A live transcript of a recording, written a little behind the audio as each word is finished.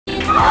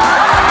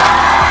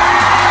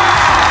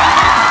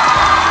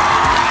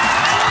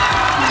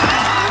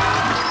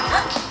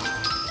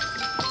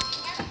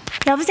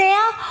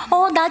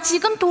나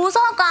지금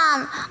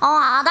도서관.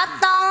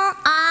 알았다.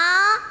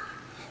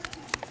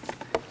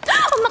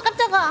 엄마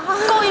깜짝아.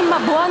 꺼 임마,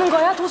 뭐 하는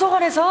거야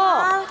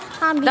도서관에서?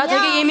 미안. 나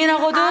되게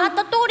예민하거든.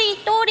 알았다.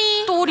 또리.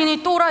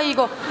 또리니 또라이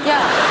이거. 야,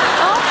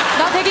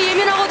 나 되게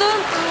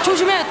예민하거든.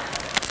 조심해.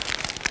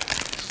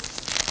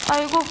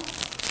 아이고,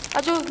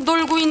 아주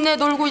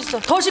놀고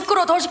있어. 더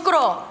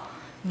시끄러.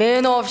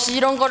 매너 없이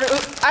이런 거를.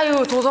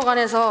 아유,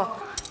 도서관에서.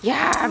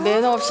 야,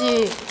 매너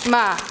없이.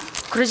 임마,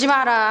 그러지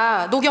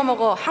마라. 녹여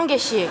먹어 한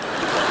개씩.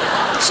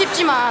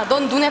 씹지 마.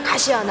 넌 눈에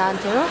가시야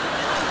나한테. 응?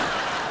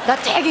 나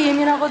되게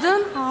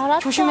예민하거든. 알았어.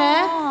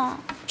 조심해.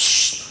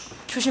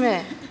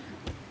 조심해.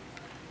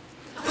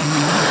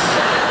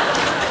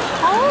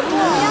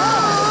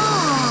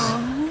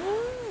 뭐야.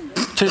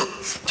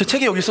 제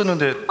책이 여기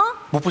있었는데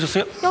못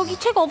보셨어요? 여기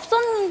책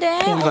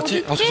없었는데. 어디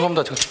갔지? 어딨지?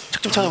 죄송합니다. 제가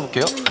책 좀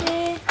찾아볼게요.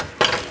 네.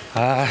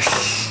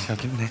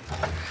 여기 있네.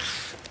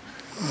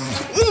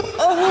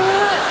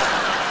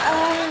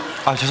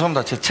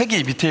 죄송합니다. 제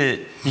책이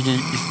밑에 이게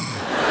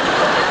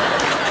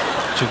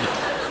저기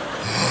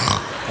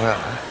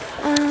뭐야?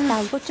 나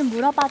이것 좀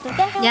물어봐도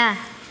돼? 야,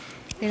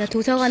 내가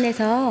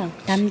도서관에서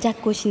남자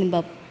꼬시는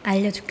법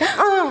알려줄까?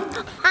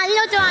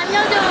 알려줘.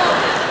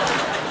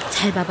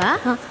 잘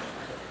봐봐.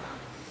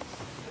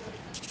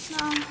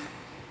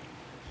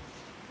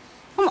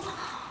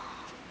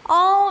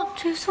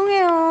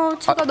 죄송해요.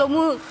 제가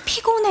너무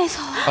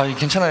피곤해서.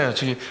 괜찮아요.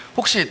 저기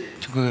혹시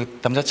그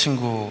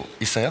남자친구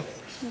있어요?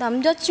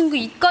 남자친구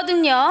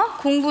있거든요.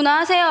 공부나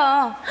하세요.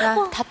 야,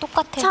 다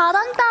똑같아.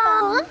 잘한다.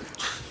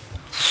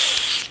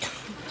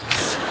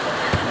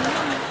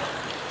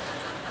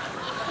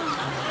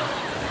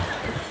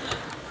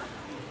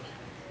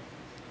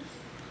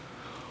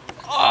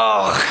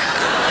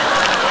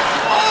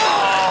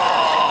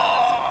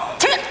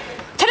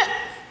 차렷.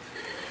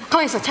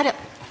 가만히 있어. 차렷.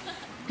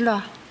 일로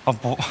와.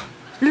 뭐?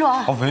 일로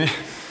와. 왜?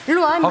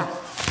 일로 와. 임마.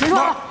 일로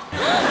와.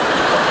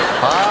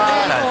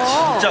 나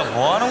진짜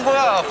뭐 하는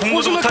거야?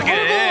 공부도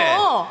못하게.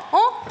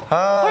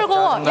 헐고.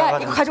 야,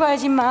 짜증나가지고. 이거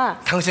가져가야지 임마.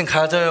 당신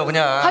가져요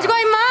그냥. 가져가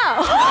임마.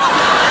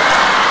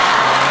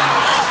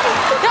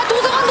 야,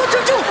 도서관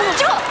노출 중.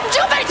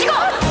 찍어 빨리 찍어.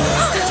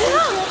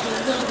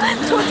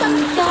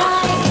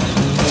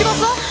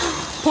 찍었어?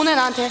 보내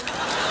나한테.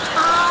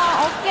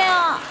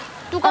 어깨야.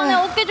 누가 내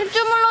어깨 좀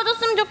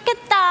주물러줬으면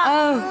좋겠다.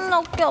 나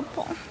어깨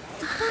아파.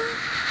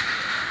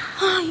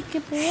 이게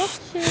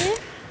뭐였지?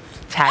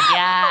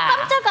 자기야,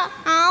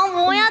 깜짝아.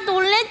 뭐야,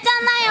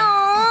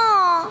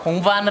 놀랬잖아요.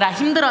 공부하느라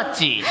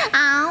힘들었지?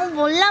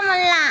 몰라.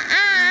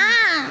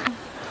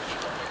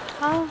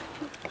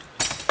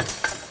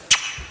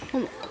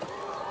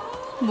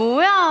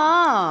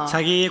 뭐야?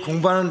 자기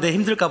공부하는데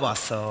힘들까봐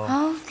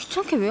왔어.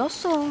 귀찮게 왜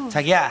왔어?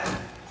 자기야,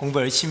 공부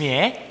열심히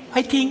해.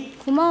 화이팅!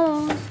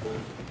 고마워.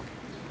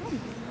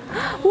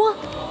 와, 야,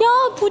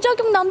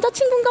 부작용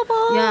남자친구인가 봐.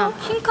 야,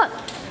 흰카.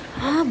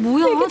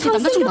 뭐야? 쟤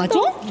남자친구 맞아?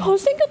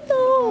 잘생겼다.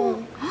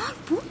 뭐?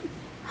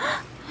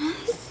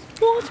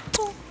 와,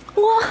 좋다.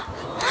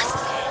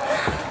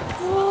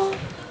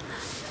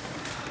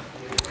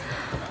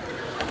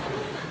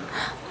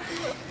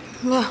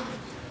 뭐야? 야,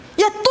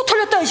 또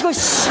털렸다 이거.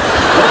 씨. 야,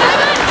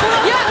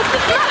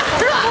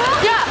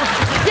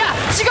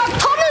 지가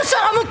털는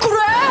사람은 그래?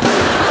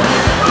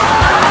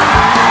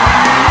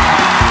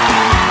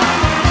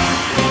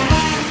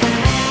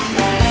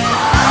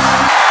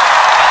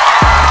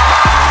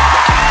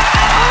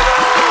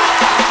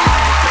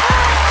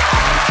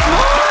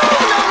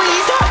 너무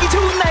이상하기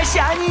좋은 날씨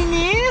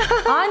아니니?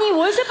 아니,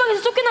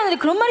 월세방에서 쫓겨나는데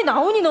그런 말이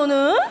나오니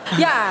너는?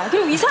 야,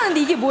 그리고 이사하는데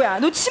이게 뭐야?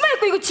 너 치마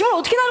입고 이거 짐을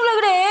어떻게 나누려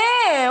그래?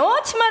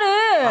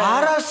 치마를.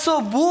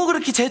 알았어, 뭐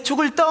그렇게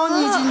재촉을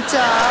떠니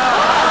진짜.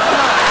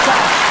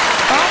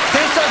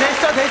 됐어.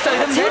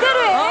 이러면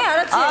제대로 해.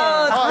 알았지?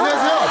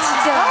 안녕하세요.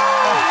 진짜.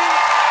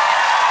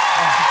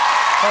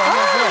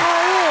 안녕하세요.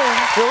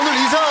 오늘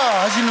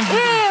이사하시는 분이죠?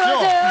 예,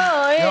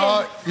 맞아요. 예.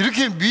 야,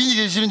 이렇게 미인이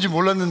계시는지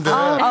몰랐는데.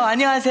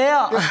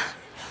 안녕하세요.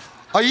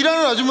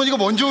 일하는 아주머니가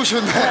먼저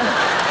오셨네.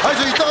 저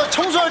이따가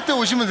청소할 때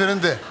오시면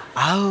되는데.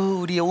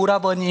 아우, 우리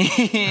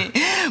오라버니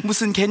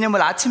무슨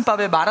개념을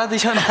아침밥에 말아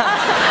드셔나.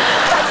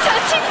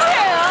 저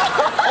친구예요.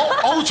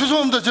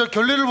 죄송합니다. 제가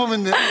결례를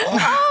범했네요.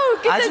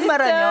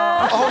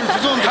 아줌마라뇨.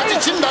 죄송합니다.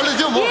 같이 짐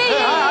날리죠 뭐.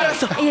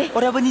 알았어.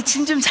 오라버니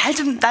짐 좀 잘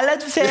좀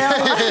날라주세요.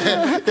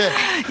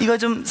 이거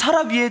좀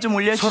서랍 위에 좀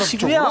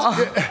올려주시고요.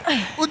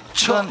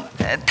 이건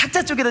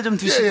탁자 쪽에다 좀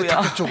두시고요.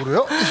 탁자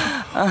쪽으로요?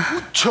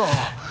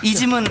 이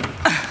짐은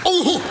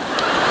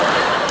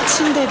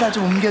침대에다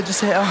좀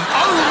옮겨주세요. 왜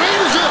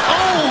이러세요?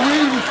 왜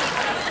이러세요?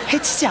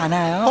 해치지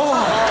않아요.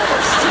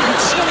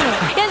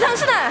 야,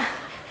 상순아.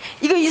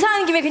 이거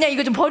이사하는 김에 그냥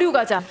이거 좀 버리고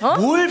가자.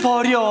 뭘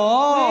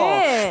버려?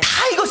 네.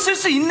 다 이거 쓸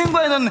수 있는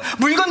거야. 넌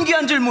물건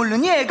귀한 줄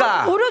모르니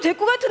애가? 버려도 될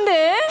것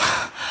같은데.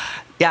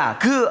 야,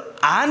 그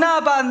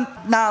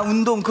아나바나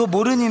운동 그거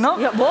모르니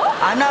너? 야, 뭐?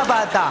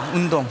 아나바다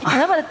운동.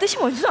 아나바다 뜻이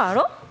뭔지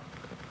알아?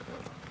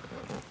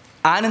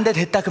 아는데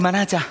됐다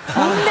그만하자.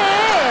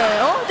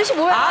 뭔데? 뜻이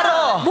뭐야?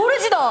 알아.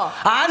 모르지 너.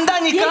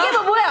 안다니까.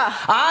 얘기해봐 뭐야?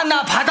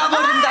 나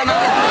받아버린다 너.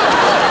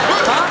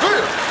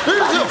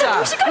 하세요. 진짜.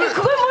 무식하게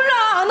그걸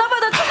몰라.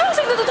 아나바다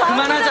초등학생들도 다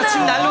그만하자.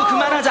 침 날로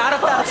그만하자.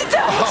 알았다.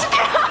 진짜 무식해.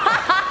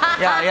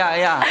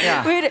 야.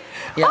 왜 이래?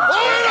 야.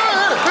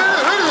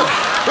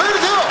 왜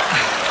이러세요?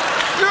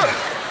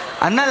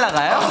 안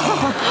날라가요?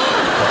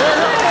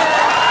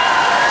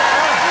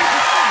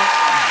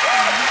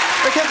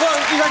 개콘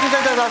이사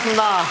기자들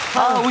나왔습니다.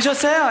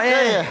 오셨어요? 예.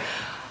 예.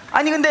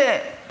 아니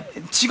근데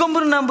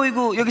직원분은 안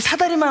보이고 여기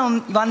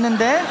사다리만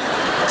왔는데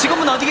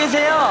직원분 어디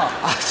계세요?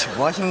 지금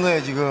뭐 하시는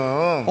거예요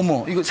지금?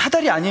 어머 이거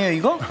사다리 아니에요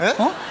이거? 예?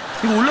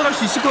 이거 올라갈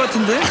수 있을 것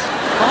같은데?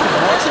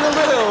 뭐 하시는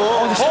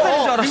거예요?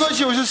 사다리인 줄 알았어. 민건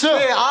씨 오셨어요?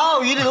 네,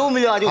 일이 너무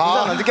밀려가지고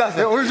이사 늦게 네,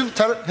 왔어요. 오늘 좀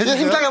잘 이제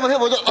해주세요. 힘차게 한번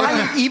해보죠.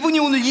 아니 이분이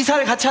오늘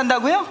이사를 같이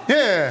한다고요?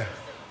 예.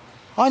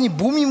 아니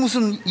몸이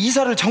무슨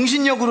이사를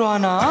정신력으로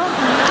하나?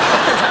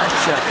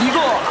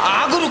 이거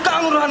악으로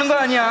깡으로 하는 거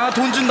아니야?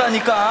 돈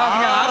준다니까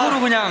그냥 악으로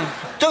그냥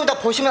좀 이따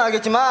보시면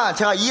알겠지만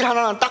제가 일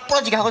하나는 딱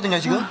부러지게 하거든요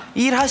지금.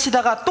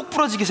 일하시다가 똑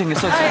부러지게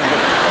생겼어 지금.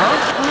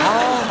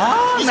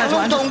 이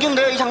장면부터 옮기면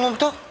돼요 이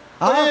장면부터.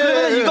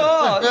 그러면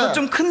이거 예.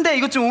 좀 큰데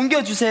이거 좀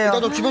옮겨주세요.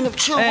 나도 주변 좀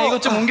치우고. 네, 이거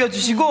좀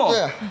옮겨주시고.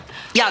 예.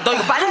 야, 너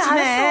이거 빨리 좀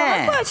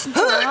해. 거야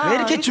진짜. 왜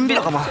이렇게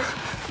준비를 가만.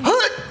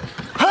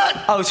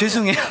 아우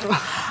죄송해요.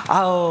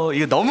 아우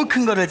이거 너무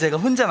큰 거를 제가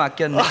혼자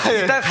맡겼네.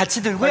 예. 이따가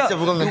같이 들고요. 진짜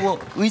무겁네. 이거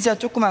의자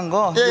조그만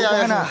거. 예, 이거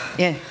알겠습니다. 하나.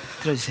 예,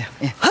 들어주세요.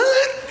 예.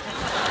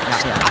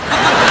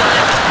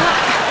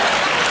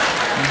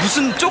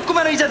 무슨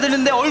조그만 의자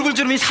드는데 얼굴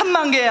주름이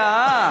 3만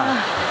개야.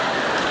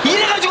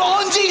 이래가지고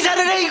언제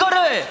이사를 해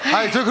이거를?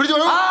 저 그러지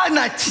말고.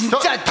 나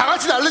진짜 다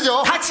같이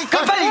날르죠. 같이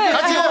빨리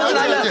같이 해요,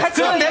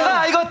 같이 해요. 그럼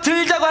내가 이거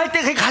들자고 할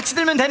때 같이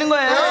들면 되는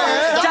거예요.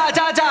 자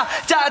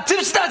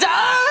듭시다.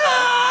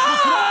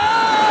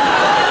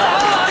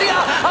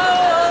 머리야.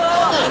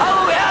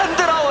 왜 안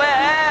들어 왜?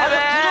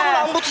 구령을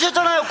안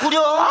붙이셨잖아요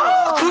구령.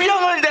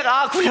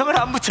 구령을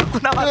안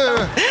붙였구나. 맞다.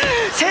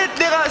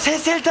 내가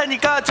셋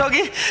타니까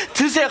저기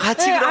드세요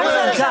같이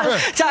그러면.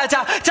 자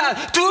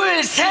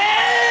둘 셋. 야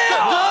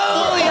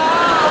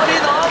머리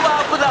너무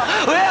아프다.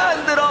 왜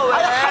안 들어 왜?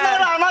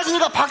 하나를 안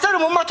하시니까 박자를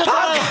못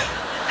맞췄잖아요.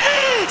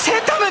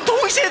 셋 하면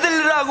동시에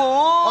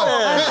들으라고.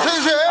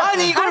 셋.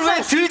 아니 이걸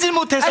왜 들질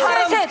못해?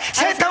 사람 셋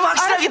하면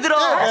확실하게 들어.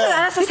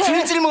 알았어, 셋.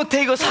 들질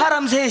못해 이거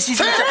사람 셋이.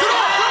 진짜.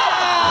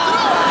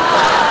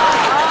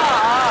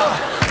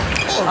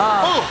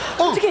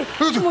 어떻게?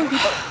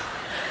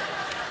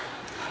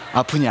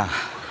 아프냐?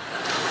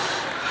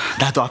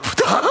 나도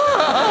아프다.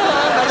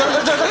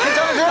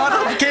 괜찮으세요?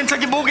 나도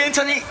괜찮니? 뭐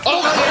괜찮니?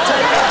 뭐가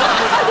괜찮니? 왜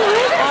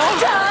그래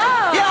진짜?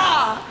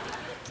 야!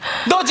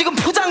 너 지금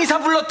포장이사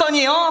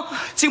불렀더니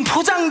지금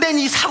포장된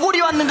이 사골이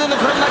왔는데 너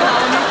그런 말이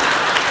나오니?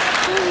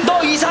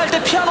 너 이사할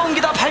때 피아노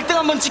옮기다 발등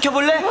한번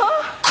찍혀볼래?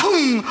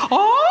 쿵!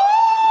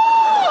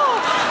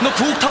 너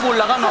부엌 타고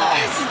올라가 너.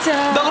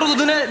 진짜. 너 그러고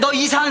너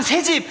이사한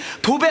새 집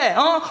도배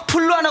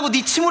풀로 안 하고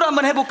네 침으로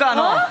한번 해볼까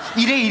너?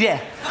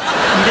 이래.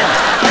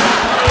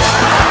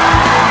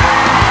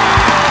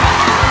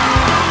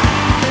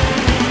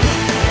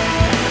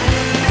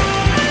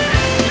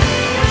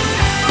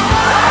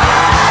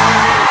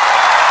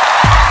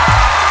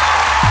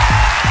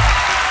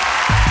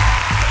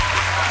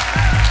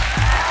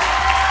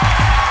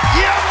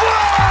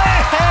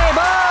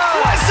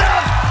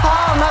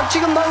 나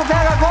지금 너무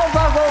배가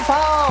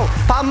고파.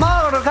 밥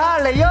먹으러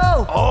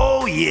갈래요?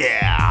 오 예.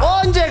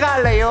 언제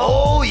갈래요?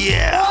 오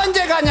예.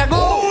 언제 가냐고?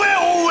 오왜.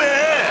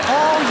 오왜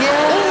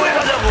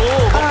가자고.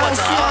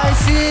 먹봤다. I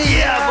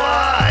see. Yeah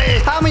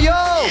boy. 하면요.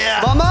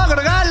 Yeah. 뭐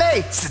먹으러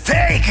갈래?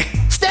 스테이크.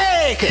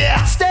 스테이크.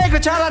 스테이크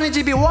잘하는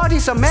집이 어디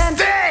있어, 맨?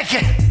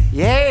 스테이크.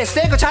 예,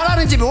 스테이크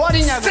잘하는 집이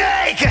어디냐고?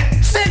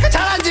 스테이크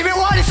잘하는 집이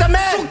어디 있어,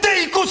 맨?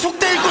 숙대 있고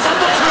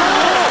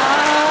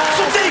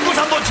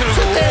 3번 출구.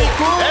 숙대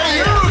있고.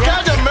 Hey you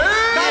가자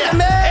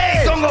man.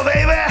 Hey don't go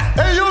baby.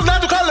 에이, 요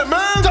나도 갈래, 맨.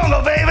 Don't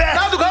go baby.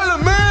 나도 갈래,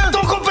 맨.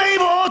 Don't go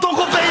baby.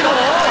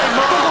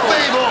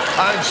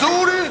 I'm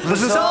sorry.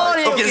 무슨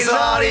소리? 웃긴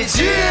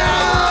소리지.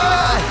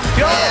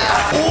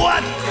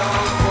 What?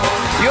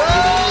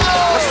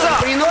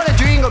 우리 노래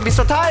주인공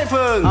미스터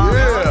타이푼.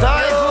 미스터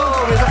타이푼.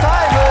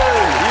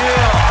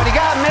 어디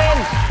가,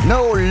 맨?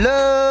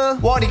 놀러.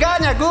 어디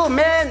가냐고,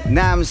 맨?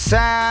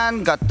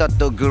 남산 갔다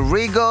또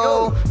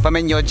그리고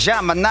밤엔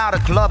여자 만나러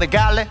클럽에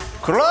갈래?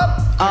 클럽?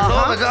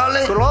 클럽에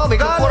갈래? 클럽에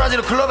그 갈래?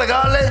 꼬라지로 클럽에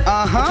갈래?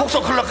 아하.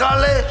 폭소 클럽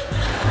갈래?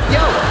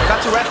 요,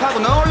 같이 랩하고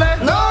놀래?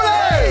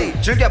 놀래!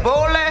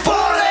 즐겨볼래?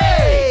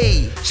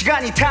 볼래!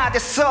 시간이 다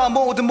됐어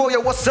모두 모여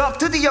what's up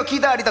드디어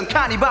기다리던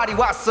카니발이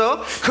왔어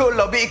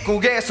클럽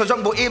입국에서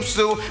정보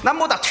입수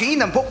남보다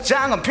튀는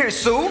복장은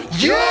필수 우리도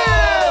랩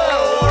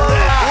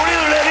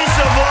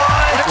있어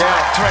boy.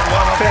 Track 1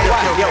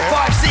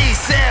 5, 6,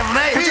 7,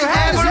 8 Put your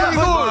hands up.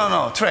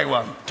 No, track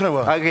 1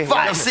 Okay.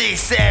 5, 6,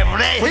 7,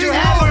 8 Put your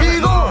hands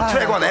up.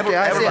 Track 1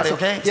 everybody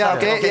okay? Yeah,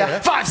 okay, yeah.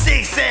 5,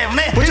 6, 7,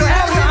 8 Put your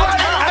hands up.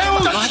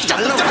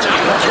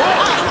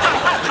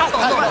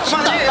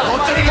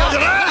 어떻게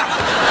가져라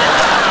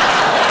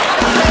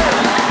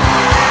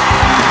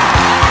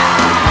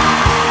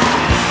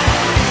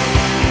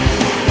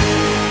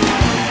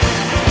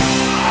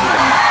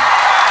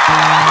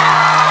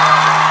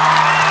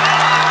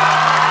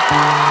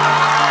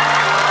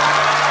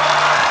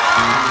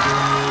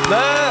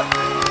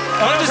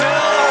던지세요.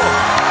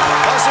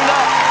 반갑습니다.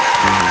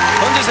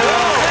 던지세요.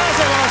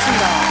 안녕하세요.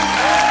 반갑습니다.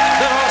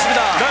 네,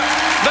 반갑습니다.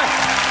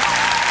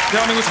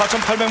 대한민국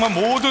 4,800만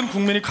모든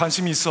국민이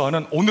관심이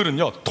있어하는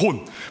오늘은요,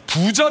 돈,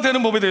 부자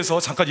되는 법에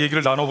대해서 잠깐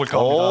얘기를 나눠볼까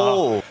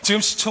합니다.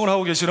 지금 시청을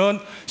하고 계시는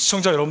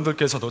시청자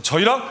여러분들께서도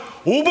저희랑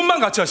 5분만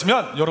같이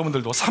하시면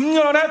여러분들도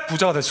 3년 안에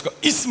부자가 될 수가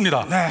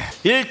있습니다. 네.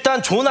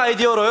 일단 좋은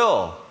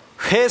아이디어로요,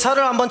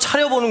 회사를 한번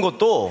차려보는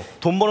것도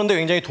돈 버는데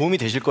굉장히 도움이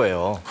되실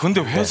거예요. 근데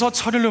회사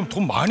차리려면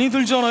돈 많이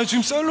들잖아요.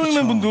 지금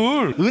셀러리맨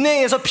분들.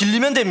 은행에서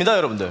빌리면 됩니다,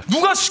 여러분들.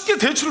 누가 쉽게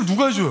대출을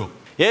누가 해줘요?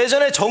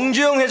 예전에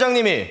정주영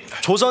회장님이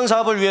조선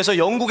사업을 위해서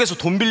영국에서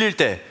돈 빌릴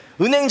때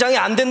은행장이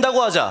안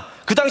된다고 하자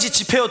그 당시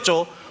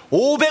지폐였죠.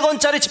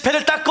 500원짜리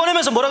지폐를 딱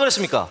꺼내면서 뭐라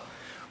그랬습니까?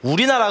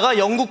 우리나라가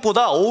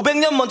영국보다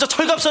 500년 먼저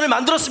철갑선을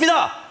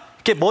만들었습니다.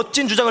 이렇게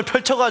멋진 주장을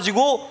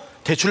펼쳐가지고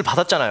대출을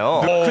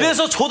받았잖아요.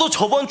 그래서 저도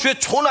저번 주에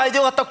좋은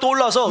아이디어가 딱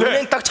떠올라서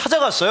은행 딱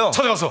찾아갔어요.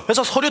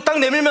 그래서 서류 딱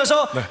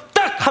내밀면서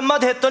딱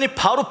한마디 했더니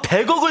바로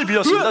 100억을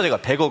빌렸습니다. 제가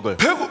 100억을.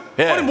 100억?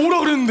 예. 아니 뭐라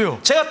그랬는데요?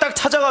 제가 딱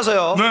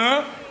찾아가서요.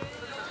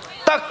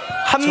 딱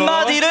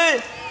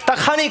한마디를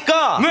딱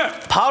하니까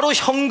바로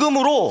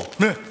현금으로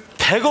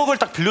 100억을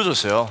딱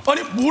빌려줬어요.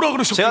 아니 뭐라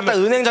그러셨길래? 제가 딱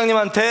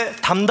은행장님한테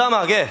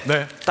담담하게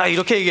딱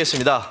이렇게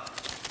얘기했습니다.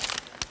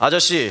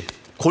 아저씨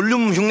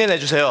골룸 흉내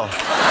내주세요.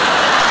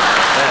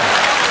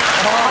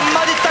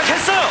 한마디 딱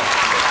했어요.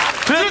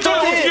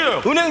 그랬더니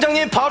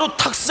은행장님 바로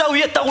탁사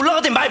위에 딱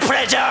올라가더니 마이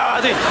프레저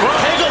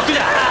 100억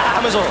그냥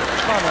하면서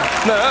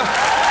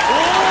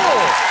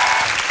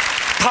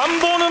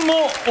담보는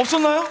뭐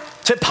없었나요?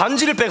 제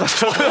반지를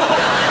빼가더라고요.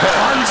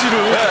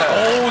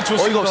 반지를? 오,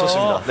 좋습니다. 어이가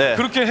없었습니다. 네.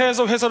 그렇게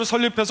해서 회사를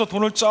설립해서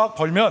돈을 쫙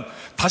벌면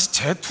다시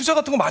재투자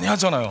같은 거 많이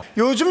하잖아요.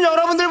 요즘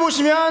여러분들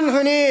보시면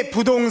흔히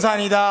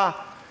부동산이다,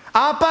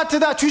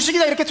 아파트다,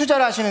 주식이다 이렇게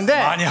투자를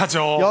하시는데 많이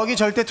하죠. 여기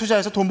절대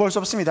투자해서 돈 벌 수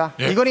없습니다.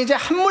 예. 이건 이제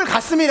한물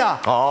같습니다.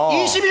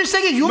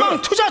 21세기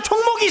유망 투자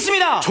종목이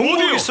있습니다.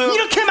 종목이 있어요?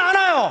 이렇게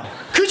많아요.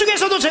 그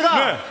중에서도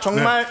제가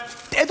정말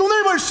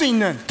떼돈을 벌 수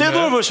있는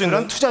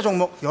그런 투자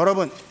종목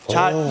여러분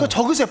자 이거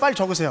적으세요. 빨리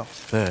적으세요.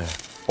 네.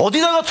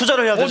 어디다가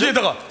투자를 해야 되죠?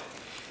 어디에다가?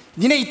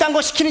 니네 이딴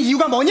거 시키는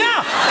이유가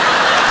뭐냐?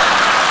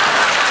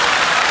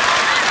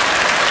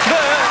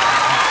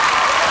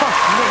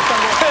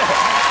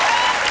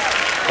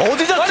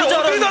 어디다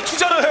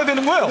투자를 해야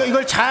되는 거예요?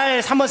 이걸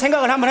잘 한번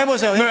생각을 한번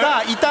해보세요.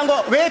 그러니까 이딴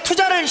거 왜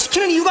투자를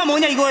시키는 이유가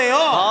뭐냐 이거예요.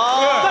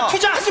 그러니까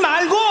투자하지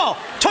말고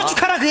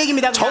저축하라 그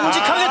얘기입니다. 그냥.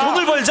 정직하게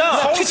돈을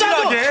벌자.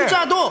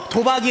 투자도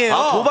도박이에요.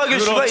 도박일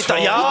수가 있다.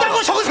 이딴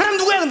거 적은 사람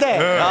누구야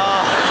근데?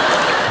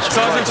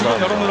 사실 지금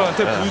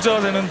여러분들한테 부자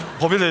되는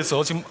법에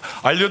대해서 지금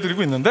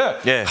알려드리고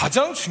있는데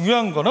가장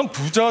중요한 거는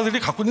부자들이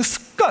갖고 있는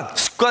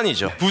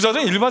습관이죠.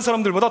 부자들은 일반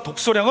사람들보다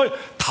독서량을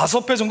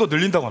 5배 정도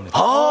늘린다고 합니다.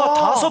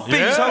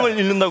 5배 이상을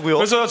읽는다고요?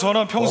 그래서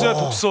저는 평소에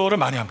독서를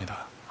많이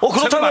합니다. 책을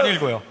그렇다면 많이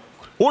읽어요.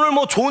 오늘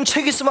뭐 좋은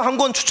책 있으면 한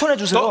권 추천해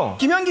주세요.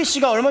 김현기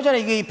씨가 얼마 전에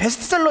이게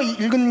베스트셀러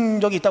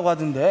읽은 적이 있다고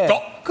하던데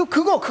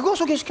그거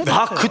소개시켜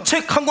주세요. 그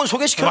책 한 권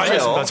소개시켜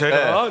주세요. 알겠습니다.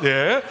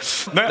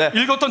 제가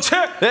읽었던 책.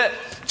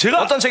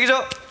 제가 어떤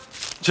책이죠?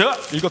 제가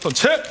읽었던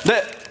책.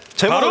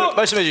 제목을 바로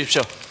말씀해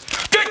주십시오.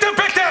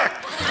 빽빽빽빽.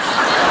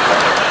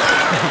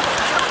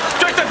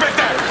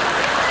 빽빽빽빽.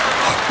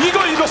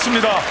 이거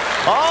읽었습니다.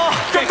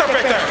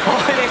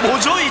 빽빽빽빽.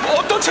 뭐죠?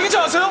 어떤 책인지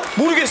아세요?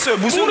 모르겠어요.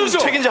 무슨 모르죠?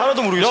 책인지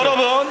하나도 모르겠어요.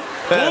 여러분,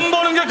 돈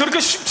버는 게 그렇게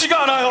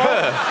쉽지가 않아요.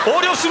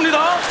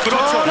 어렵습니다.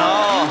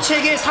 저는 이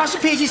책의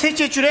 40페이지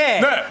셋째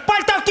줄에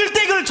빨딱 뛸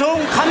때 그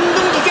좀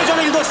감동 깊게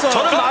저는 읽었어요.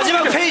 저는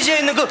마지막 페이지에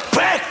있는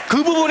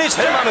그 부분이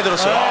제일 마음에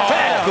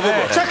들었어요. 그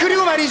부분. 자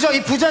그리고 말이죠,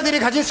 이 부자들이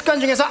가진 습관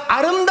중에서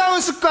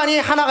아름다운 습관이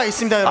하나가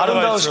있습니다. 여러분.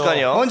 아름다운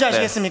습관이요? 뭔지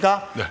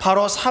아시겠습니까?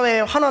 바로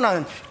사회에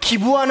환원하는,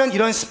 기부하는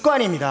이런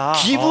습관입니다.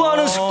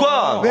 기부하는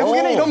습관.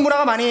 외국에는 이런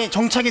문화가 많이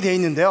정착이 되어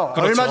있는데요.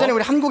 얼마 전에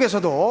우리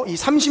한국에서도 이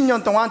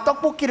 30년 동안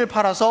떡볶이를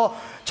팔아서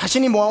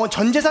자신이 모아온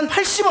전 재산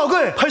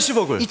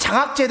 80억을 이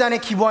장학재단에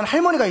기부한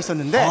할머니가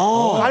있었는데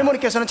그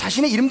할머니께서는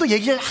자신의 이름도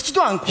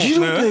얘기하지도 않고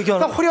이름도 얘기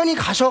안 하고 호련히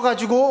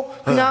가셔가지고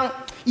그냥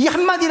이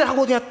한마디를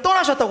하고 그냥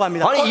떠나셨다고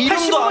합니다. 아니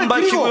이름도 안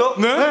밝히고요?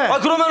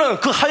 그러면은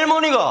그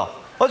할머니가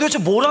도대체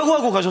뭐라고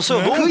하고 가셨어요?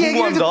 너무 그 궁금합니다.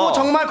 얘기를 듣고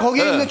정말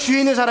거기에 있는 주위에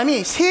있는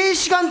사람이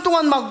 3시간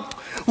동안 막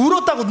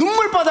울었다고,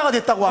 눈물바다가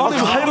됐다고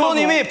합니다. 그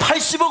할머님이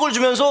 80억을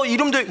주면서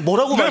이름도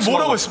뭐라고 말씀하고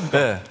뭐라고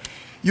했습니까?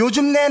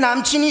 요즘 내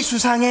남친이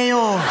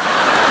수상해요.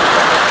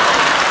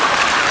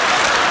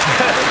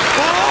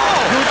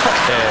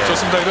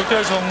 좋습니다.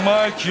 이렇게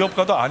정말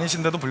기업가도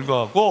아니신데도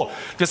불구하고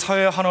이렇게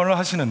사회 환원을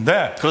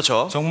하시는데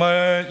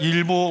정말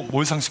일부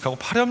몰상식하고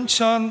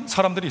파렴치한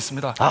사람들이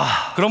있습니다.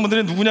 그런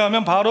분들이 누구냐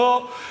하면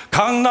바로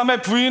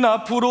강남의 부인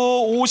앞으로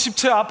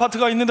 50채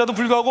아파트가 있는데도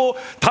불구하고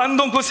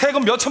단돈 그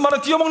세금 몇 천만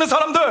원 띄어먹는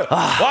사람들.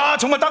 와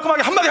정말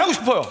따끔하게 한마디 하고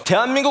싶어요.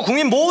 대한민국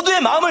국민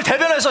모두의 마음을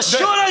대변해서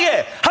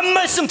시원하게 한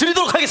말씀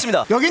드리도록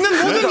하겠습니다. 여기 있는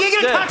모든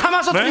얘기를 다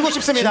담아서 드리고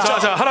싶습니다.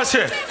 자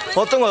하나씩.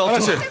 어떤 거요?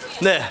 하나씩.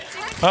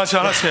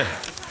 하나씩.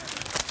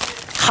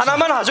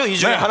 하나만 하죠. 이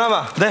중에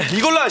하나만.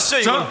 이걸로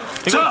하시죠.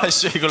 이걸로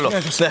하시죠. 이걸로.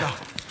 좋습니다.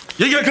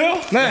 얘기할까요?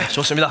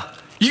 좋습니다.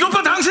 이것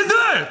봐 당신들.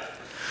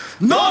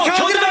 너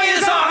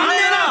겨드랑이에서 안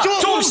내놔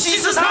좀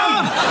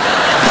씻으삼.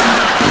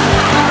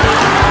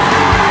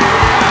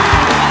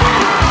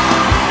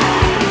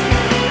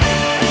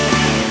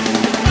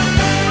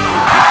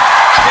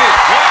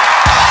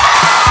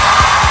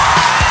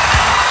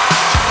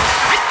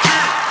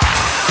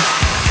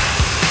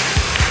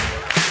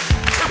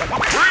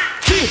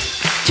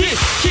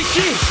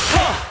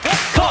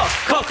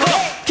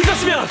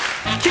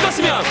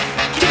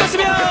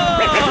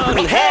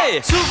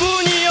 헤이!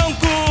 수근이 형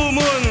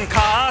꿈은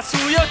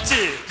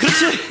가수였지.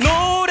 그렇지.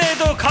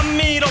 노래도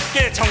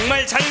감미롭게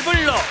정말 잘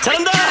불러.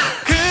 잘한다.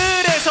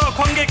 그래서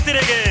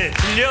관객들에게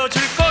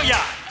들려줄 거야.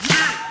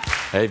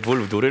 에이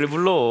뭘 노래를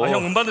불러.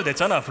 형 음반도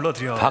냈잖아.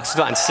 불러드려.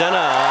 박수도 안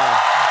치잖아.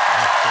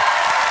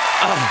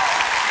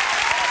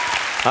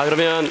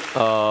 그러면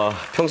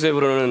평소에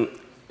부르는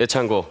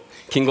애창곡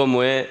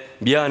김건모의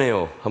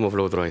미안해요 한번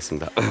불러보도록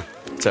하겠습니다.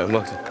 자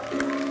음악 좀.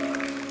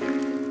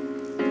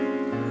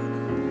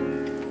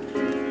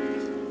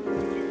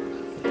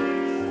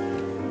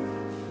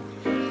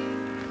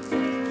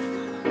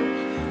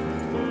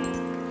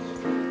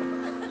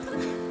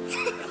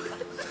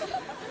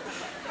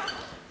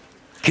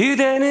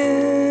 그대는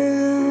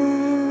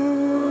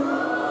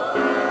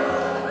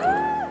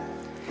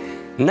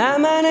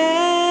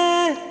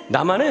나만의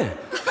나만의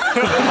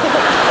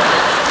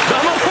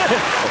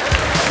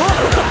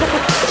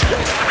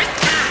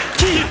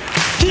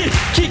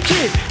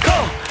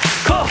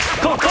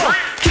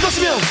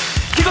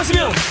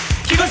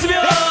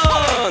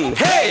키컸으면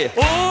헤이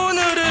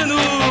오늘은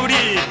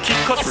우리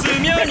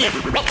키컸으면이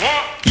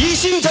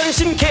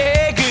이심전심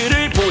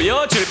개그를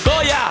보여줄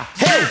거야.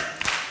 헤이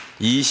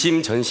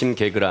이심전심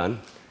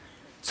개그란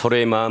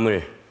서로의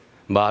마음을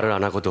말을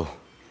안 하고도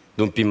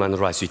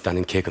눈빛만으로 알 수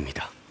있다는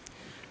개그입니다.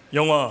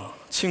 영화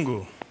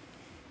친구.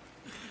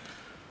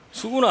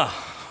 수근아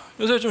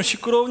요새 좀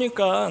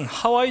시끄러우니까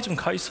하와이 좀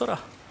가 있어라.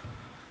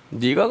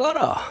 네가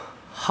가라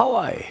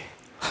하와이.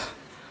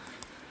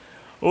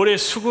 우리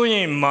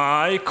수근이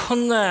많이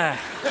컸네.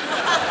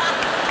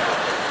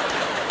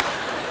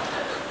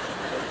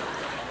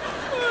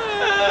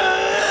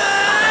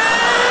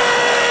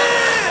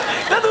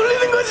 나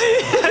놀리는 거지.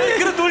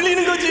 그래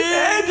놀리는 거지.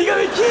 네가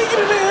왜 이렇게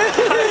얘기를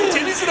해.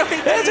 재밌으라고.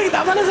 저기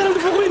나만한 사람도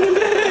보고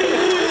있는데.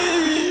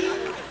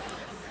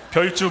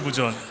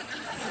 별주부전.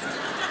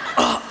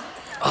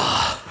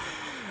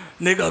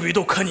 내가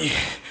위독하니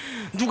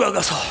누가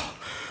가서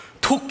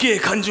토끼의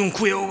간 좀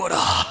구해오거라.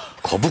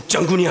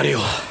 거북장군이 하래요.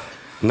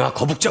 나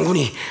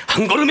거북장군이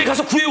한 걸음에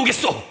가서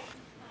구해오겠소.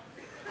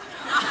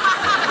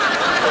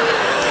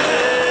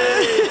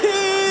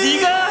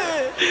 네가?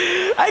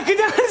 아이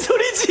그냥 한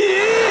소리지.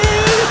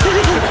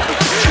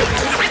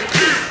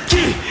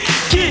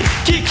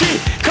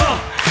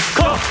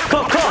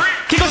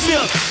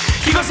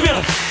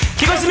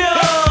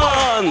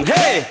 키컸으면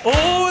헤이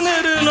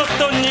오늘은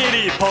어떤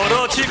일이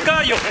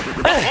벌어질까요?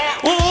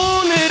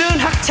 오늘은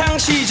학창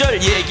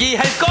시절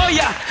얘기할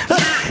거야.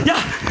 야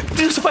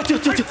뛰었어 빨리 뛰어.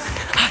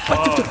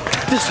 빨리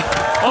뛰었어.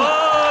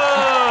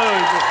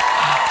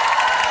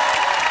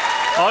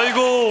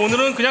 아이고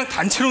오늘은 그냥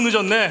단체로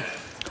늦었네.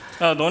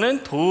 야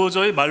너넨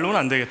도저히 말로는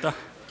안 되겠다.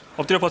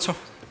 엎드려 뻗쳐.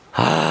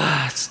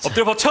 진짜.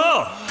 엎드려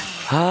뻗쳐.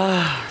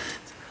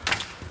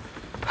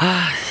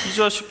 이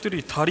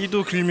자식들이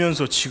다리도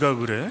길면서 지가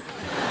그래?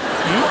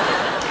 응?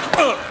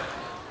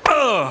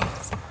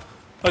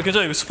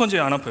 괜찮아 이거 스펀지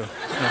안 아파요.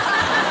 네.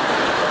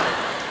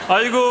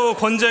 아이고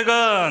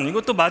권재관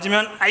이것도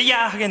맞으면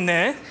아야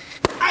하겠네.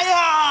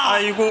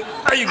 아이고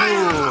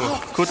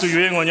그것도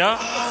유행어냐?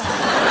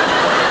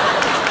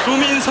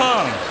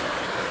 조민상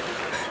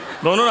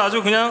너는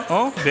아주 그냥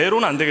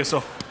매로는 안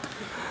되겠어.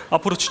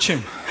 앞으로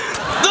취침.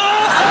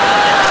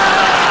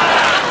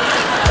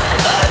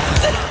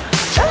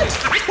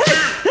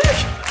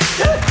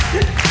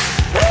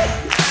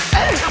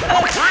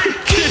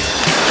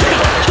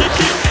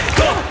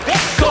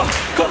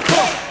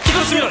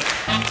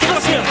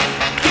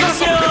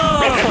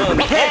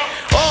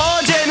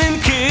 어제는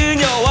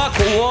그녀와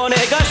공원에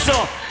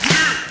갔어.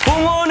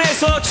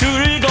 공원에서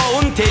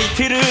즐거운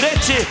데이트를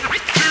했지.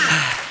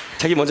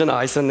 자기 먼저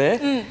나와 있었네.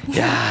 응.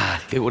 야,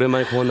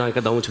 오랜만에 공원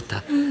나오니까 너무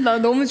좋다. 나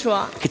너무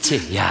좋아.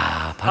 그치?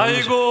 야,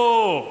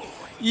 아이고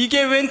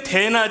이게 웬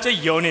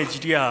대낮에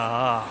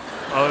연애질이야.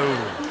 아유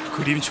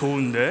그림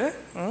좋은데?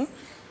 응?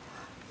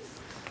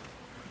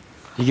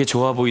 이게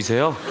좋아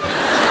보이세요?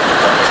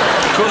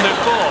 그건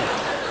내꺼.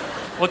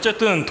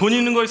 어쨌든 돈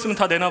있는 거 있으면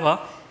다 내놔봐.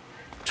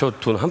 저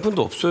돈 한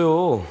푼도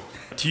없어요.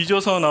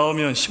 뒤져서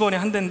나오면 10원에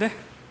한 대인데?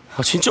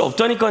 진짜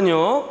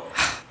없다니까요.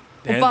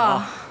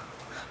 오빠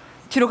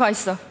뒤로 가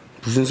있어.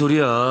 무슨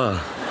소리야?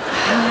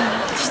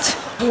 진짜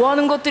뭐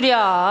하는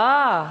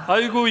것들이야.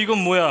 아이고 이건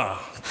뭐야?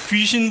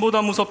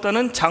 귀신보다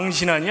무섭다는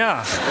장신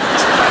아니야?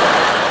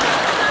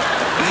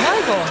 뭐야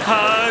이거?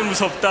 아이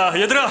무섭다.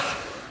 얘들아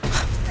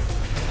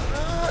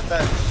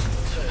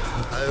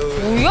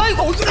뭐야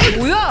이거?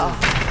 뭐야?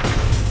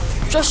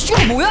 자식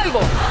이거 뭐야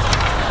이거?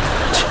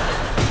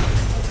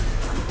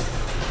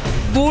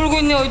 놀고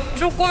있네.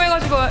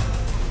 쪼꼬매가지고.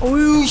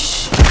 어휴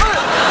씨.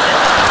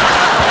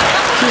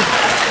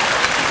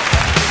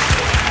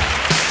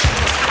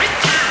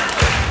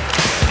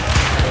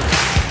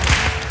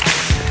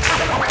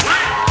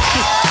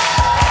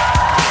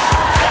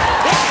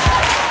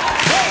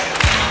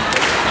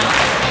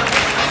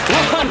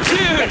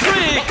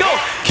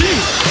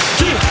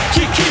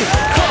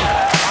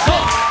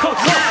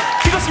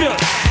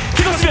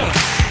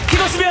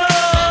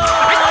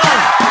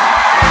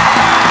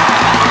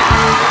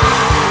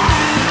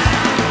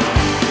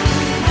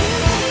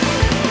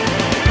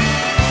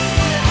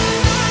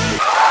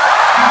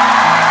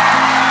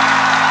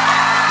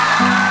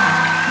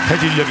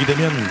 저질녘이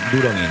되면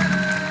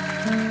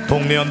누렁이는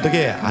동네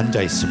언덕에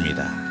앉아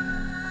있습니다.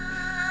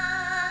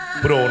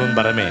 불어오는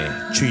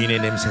바람에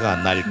주인의 냄새가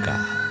날까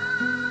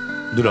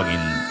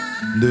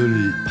누렁이는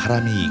늘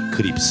바람이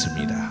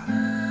그립습니다.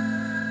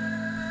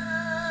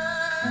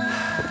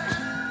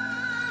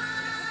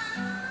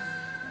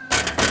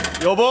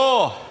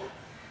 여보,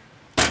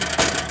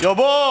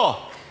 여보.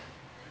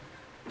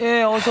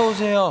 예, 어서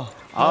오세요.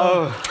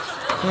 아우,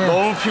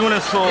 너무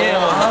피곤했어. 예,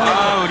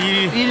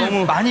 우리 일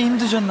너무 많이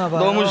힘드셨나 봐요.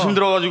 너무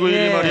힘들어가지고 예.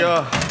 일이 말이야.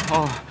 야,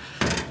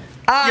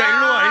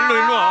 일로 와,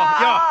 일로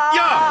와.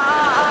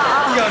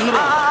 야, 누렁.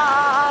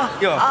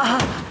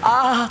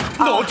 야,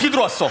 너 어떻게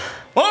들어왔어?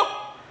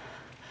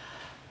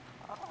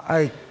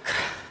 아이,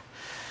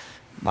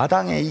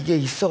 마당에 이게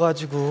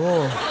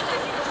있어가지고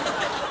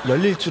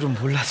열릴 줄은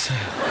몰랐어요.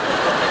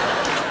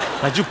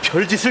 아주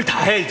별짓을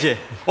다 해 이제.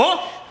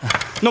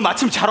 너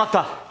마침 잘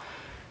왔다.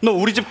 너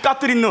우리 집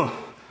까뜨린 너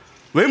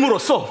왜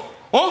물었어?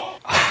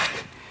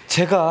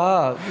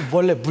 제가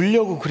원래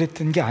물려고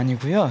그랬던 게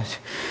아니고요.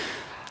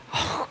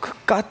 그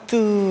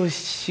까뜨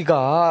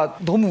씨가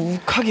너무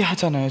욱하게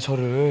하잖아요,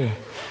 저를.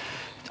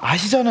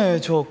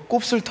 아시잖아요, 저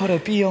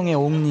곱슬털의 B형의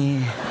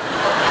옥니.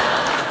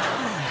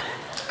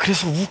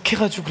 그래서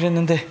욱해가지고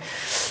그랬는데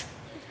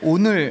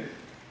오늘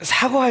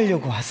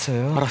사과하려고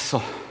왔어요.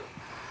 알았어.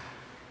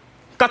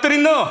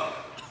 까뜨린 너!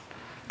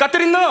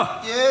 까뜨린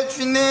너! 예,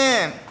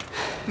 주인님.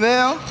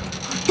 왜요?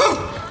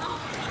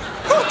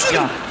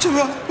 주인님, 저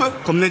왜?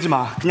 겁내지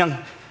마.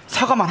 그냥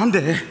사과만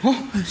한대.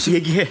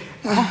 얘기해.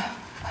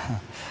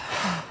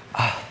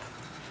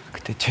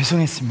 그때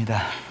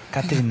죄송했습니다,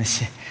 까뜨리느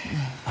씨.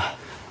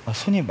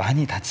 손이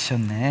많이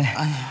다치셨네.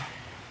 아니요.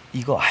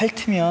 이거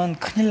핥으면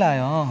큰일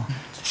나요.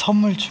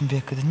 선물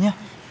준비했거든요.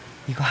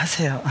 이거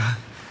하세요.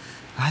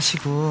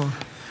 하시고.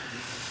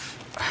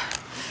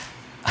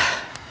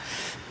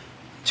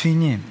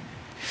 주인님,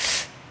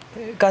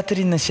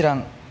 까뜨리느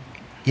씨랑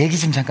얘기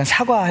좀 잠깐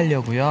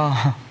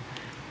사과하려고요.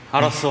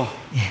 알았어.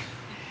 예.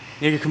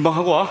 얘기 금방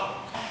하고 와.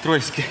 들어가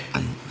있을게.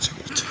 아니,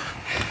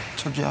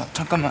 저기요,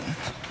 잠깐만.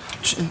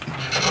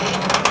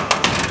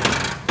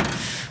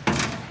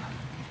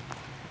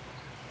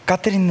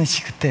 까뜨리느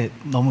씨 그때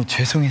너무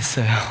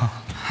죄송했어요.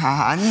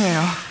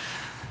 아니에요.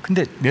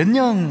 근데 몇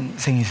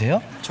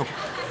년생이세요? 저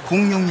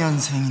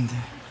 06년생인데.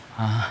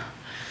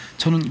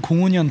 저는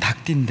 05년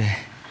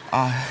닭띠인데.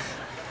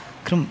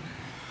 그럼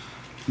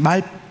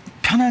말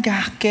편하게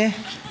할게.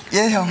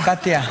 예, 형.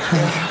 까띠야. 예,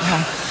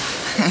 형.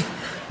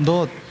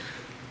 너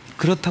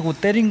그렇다고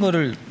때린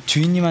거를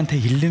주인님한테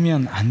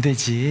잃으면 안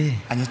되지.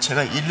 아니,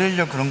 제가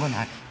잃으려고 그런 건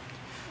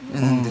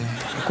아닌데.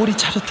 꼬리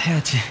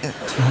차렷해야지.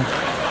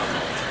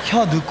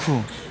 혀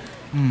넣고.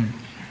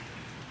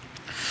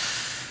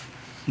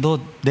 너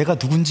내가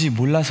누군지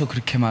몰라서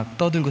그렇게 막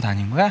떠들고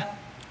다닌 거야?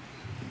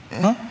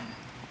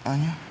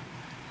 아니요.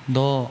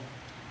 너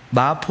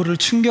마포를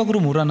충격으로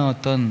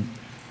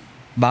몰아넣었던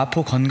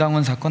마포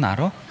건강원 사건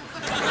알아?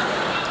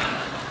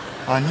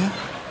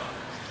 아니요.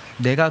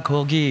 내가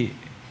거기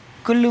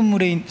끓는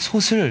물에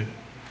솥을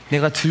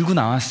내가 들고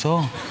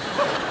나왔어.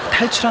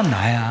 탈출한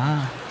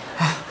나야.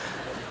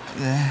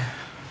 네.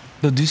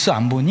 너 뉴스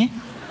안 보니?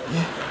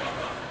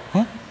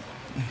 예.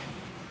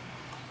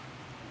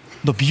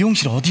 너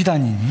미용실 어디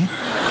다니니?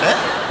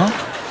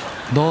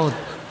 너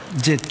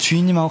이제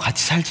주인님하고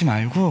같이 살지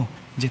말고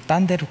이제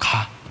딴 데로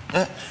가.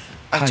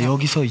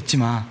 여기서 있지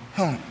마.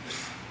 형,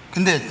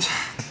 근데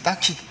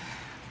딱히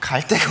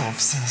갈 데가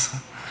없어서.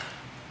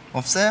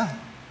 없어요?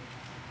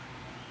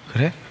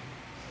 그래?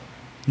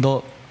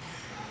 너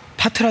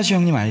파트라지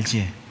형님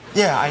알지?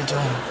 예, 알죠.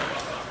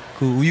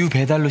 그 우유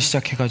배달로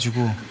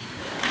시작해가지고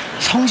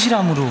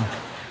성실함으로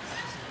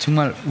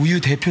정말 우유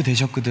대표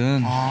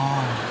되셨거든.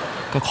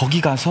 그러니까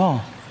거기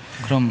가서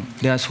그럼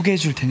내가 소개해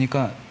줄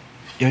테니까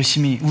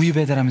열심히 우유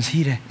배달하면서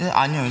일해. 예,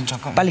 아니요,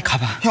 잠깐. 빨리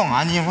가봐. 형,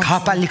 아니요.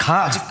 가, 빨리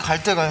가. 아직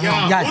갈 데가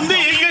형. 야, 뭔데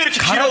얘기가 이렇게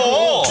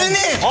가라고.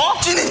 길어?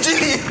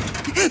 주인님.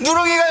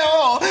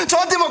 누렁이가요.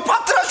 저한테 막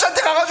파트라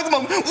씨한테 가가지고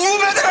막 우유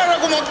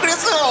배달하라고 막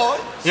그랬어요.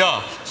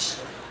 야,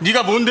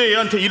 네가 뭔데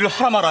얘한테 일을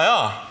하라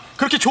말아야?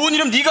 그렇게 좋은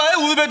일은 네가 해,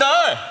 우유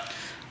배달.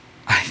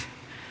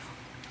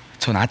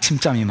 전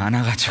아침잠이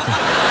많아가지고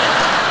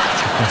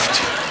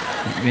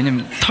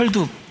왜냐면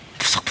털도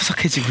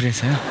푸석푸석해지고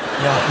그래서요.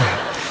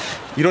 야,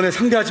 이런 애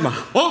상대하지 마.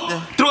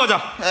 네.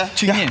 들어가자. 네.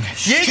 주인님.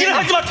 얘기를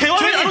하지 마.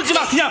 대화를 나누지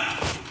마. 그냥.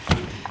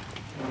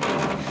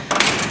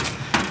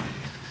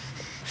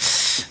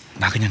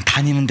 나 그냥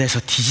다니는 데서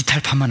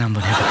디지털판만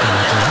한번 해볼까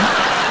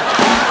나도.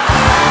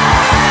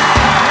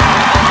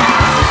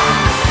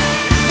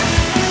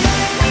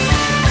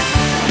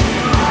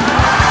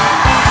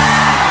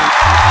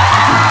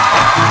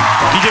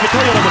 이제부터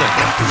여러분은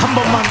한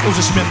번만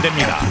웃으시면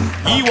됩니다.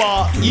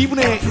 2와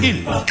 2분의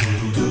 1.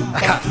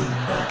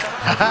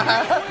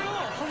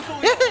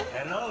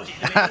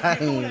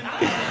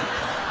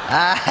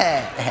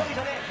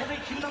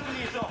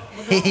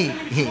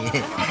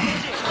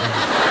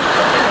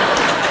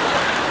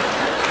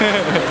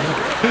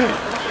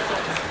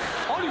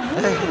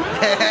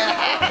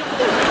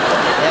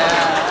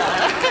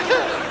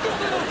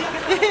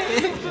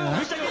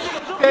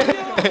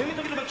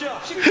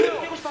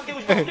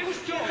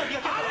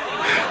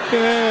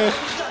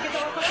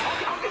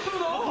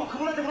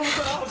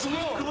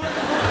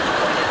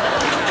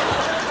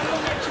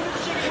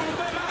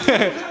 이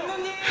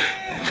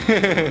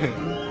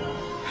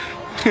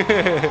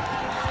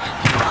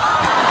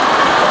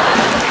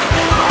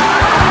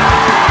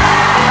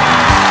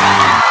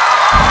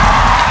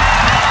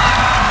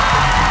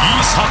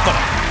사건은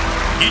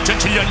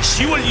 2007년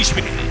 10월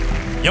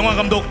 21일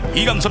영화감독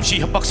이강섭 씨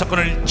협박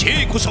사건을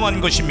재구성한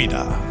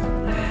것입니다.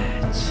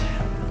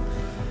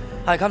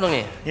 아니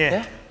감독님,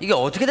 예? 이게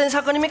어떻게 된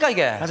사건입니까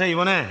이게? 제가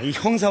이번에 이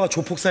형사와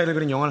조폭 사이를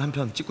그린 영화를 한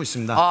편 찍고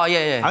있습니다. 아,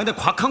 예. 근데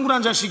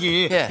곽한구라는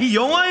자식이 이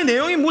영화의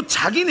내용이 뭐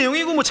자기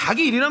내용이고 뭐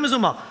자기 일이라면서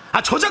막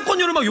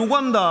저작권료를 막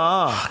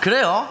요구합니다.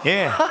 그래요?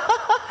 예.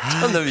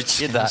 너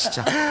미치겠다.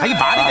 진짜. 이게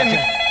말이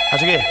됩니까?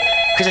 저기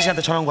그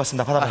자식한테 전화 온 것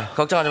같습니다. 받아봐요.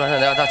 걱정하지 마세요.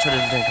 내가 다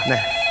처리해 줄 테니까.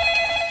 네.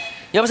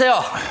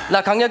 여보세요.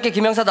 나 강력계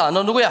김형사다.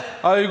 너 누구야?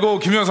 아이고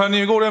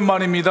김형사님 이거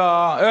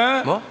오랜만입니다.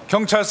 에? 뭐?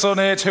 경찰서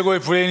내 최고의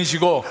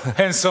브레인이시고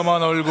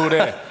핸섬한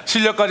얼굴에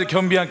실력까지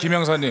겸비한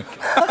김형사님.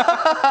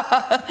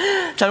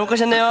 잘못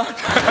가셨네요.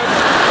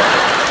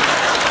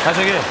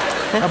 저기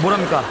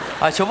뭐랍니까?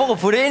 저보고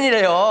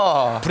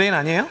브레인이래요. 브레인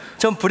아니에요?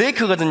 전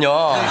브레이크거든요.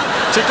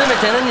 저 때문에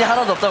되는 일이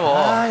하나도 없다고.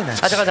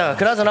 잠깐.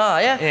 그나저나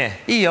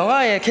이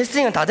영화의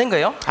캐스팅은 다 된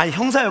거예요?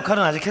 형사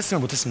역할은 아직 캐스팅을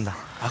못했습니다.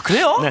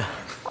 그래요? 네.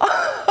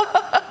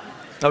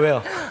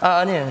 왜요?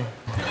 아니.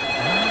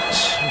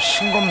 참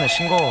싱겁네.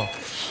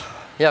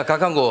 야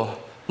각한구,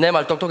 내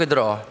말 똑똑히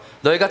들어.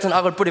 너희 같은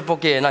악을 뿌리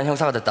뽑기에 난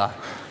형사가 됐다.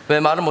 왜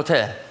말을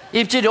못해?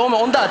 입질이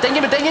오면 온다.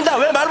 땡기면 땡긴다.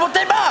 왜 말을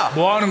못해 임마?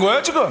 뭐 하는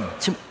거야 지금?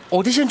 지금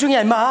오디션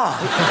중이야 임마.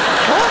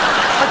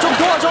 좀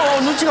도와줘.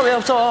 눈치가 왜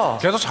없어?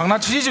 계속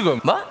장난치지 지금?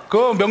 뭐?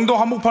 그 명동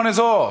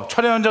한복판에서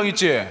촬영 현장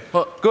있지?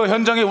 그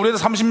현장에 우리 애들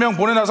 30명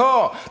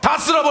보내놔서 다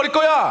쓸어버릴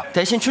거야.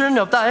 대신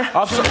출연료 없다.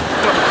 앞서.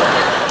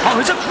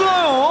 왜 자꾸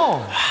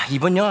가요?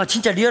 이번 영화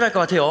진짜 리얼할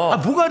것 같아요.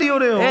 뭐가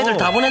리얼해요? 애들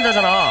다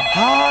보낸다잖아.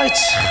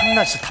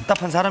 참나 진짜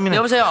답답한 사람이네.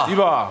 여보세요.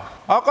 이봐,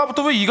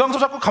 아까부터 왜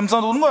이강섭 자꾸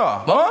감싸놓는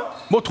거야?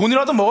 뭐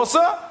돈이라도 먹었어?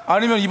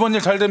 아니면 이번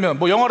일 잘 되면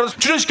뭐 영화라도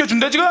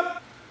출연시켜준대 지금?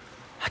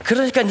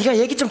 그러니까 네가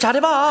얘기 좀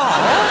잘해봐.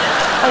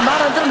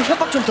 말 안 들으면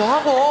협박 좀 더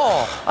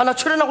하고. 나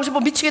출연하고 싶어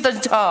미치겠다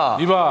진짜.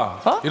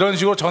 이봐, 이런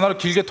식으로 전화로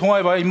길게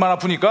통화해봐야 입만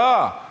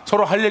아프니까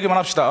서로 할 얘기만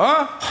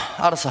합시다.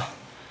 알았어.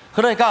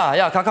 그러니까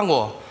야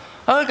각한구,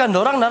 그러니까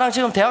너랑 나랑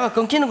지금 대화가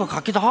끊기는 것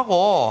같기도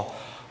하고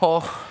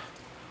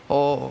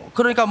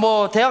그러니까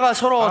뭐 대화가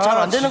서로 잘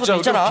안 되는 것도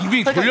있잖아.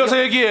 빙빙 돌려서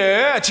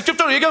얘기해.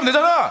 직접적으로 얘기하면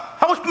되잖아.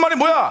 하고 싶은 말이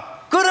뭐야?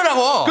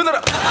 끊으라고. 끊으라.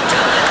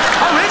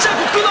 왜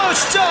자꾸 끊어요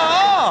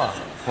진짜.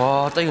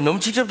 와, 나 이거 너무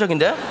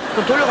직접적인데?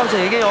 그럼 돌려가면서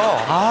얘기해요.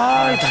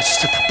 나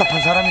진짜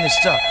답답한 사람이네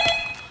진짜.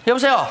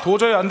 여보세요.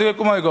 도저히 안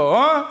되겠구만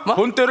이거. 뭐?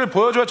 본때를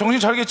보여줘야 정신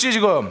차리겠지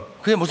지금.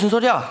 그게 무슨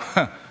소리야?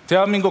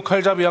 대한민국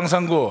칼잡이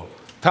양상구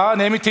다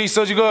내 밑에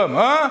있어 지금.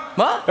 뭐?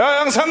 야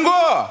양상구.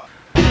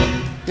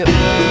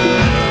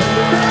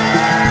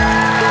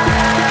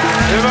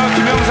 대박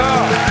김영사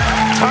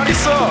잘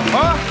있어.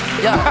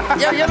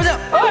 야 여보세요.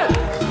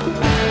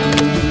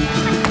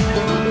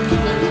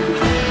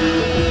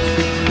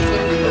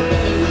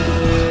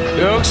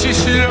 역시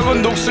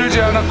실력은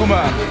녹슬지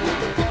않았구만.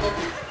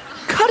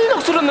 칼이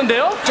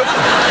녹슬었는데요?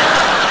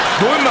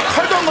 너 임마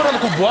칼도 안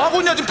갈아놓고 뭐하고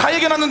있냐 지금 다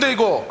얘기해놨는데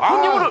이거.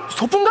 형님으로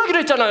소풍 가기로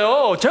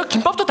했잖아요. 제가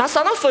김밥도 다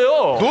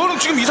싸놨어요. 너는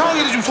지금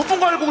이상하게 지금 소풍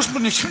가고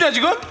싶은 일 심냐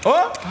지금?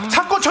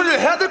 사건 처리를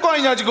해야 될 거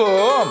아니냐 지금.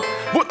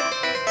 뭐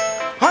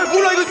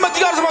몰라 이거 임마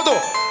네가 알아서 봐도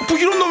뭐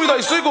이런 놈이 다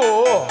있어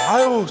이거.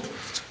 아유.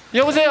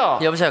 여보세요.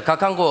 여보세요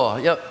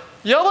각한구.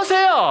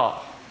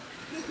 여보세요.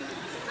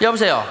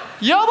 여보세요.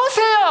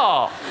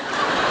 여보세요.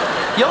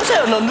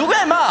 여보세요. 넌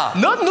누구야 임마?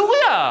 넌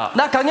누구야?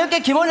 나 강력계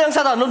김원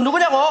형사다. 넌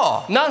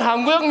누구냐고? 난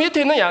항구역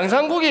밑에 있는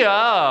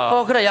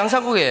양상국이야. 그래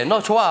양상국이.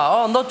 너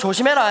좋아. 너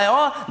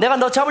조심해라. 내가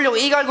너 잡으려고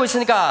이 갈고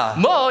있으니까.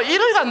 뭐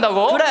일을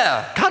간다고? 그래.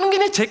 가는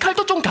김에 제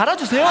칼도 좀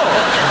갈아주세요.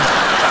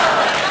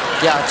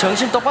 야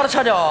정신 똑바로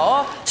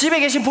차려. 집에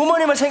계신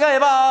부모님을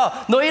생각해봐.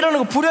 너 이러는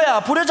거 불효야.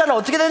 불효자는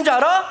어떻게 되는 줄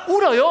알아?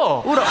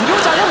 울어요. 울어.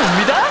 불효자는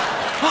웁니다.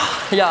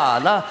 야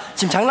나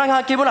지금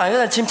장난할 기분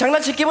아니거든. 지금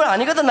장난칠 기분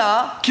아니거든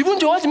나. 기분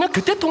좋아지면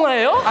그때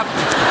통화해요.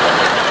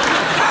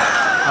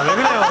 왜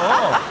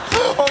그래요?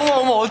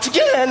 어머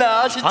어떻게 해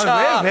나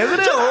진짜. 왜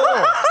그래요?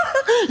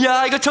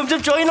 야 이거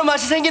점점 쪼이는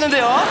맛이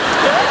생기는데요.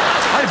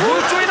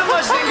 뭘 쪼이는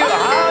맛이 생겨.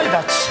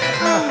 나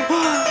참.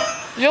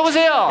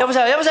 여보세요.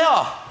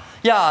 여보세요.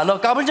 야 너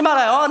까불지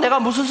말아요. 내가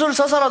무슨 수를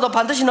써서라도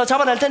반드시 너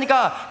잡아낼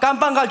테니까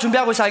깜빵 갈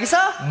준비하고 있어. 알겠어?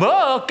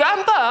 뭐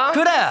깜빵?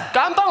 그래.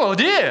 깜빵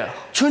어디?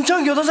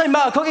 춘천교도소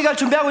임마. 거기 갈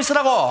준비하고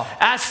있으라고.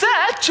 아싸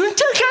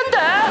춘천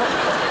간다.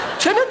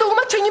 최면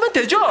도구만 챙기면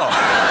되죠.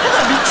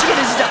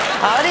 미치겠네 진짜.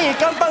 아니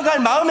깜빵 갈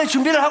마음의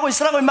준비를 하고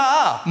있으라고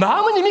임마.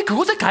 마음은 이미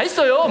그곳에 가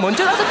있어요.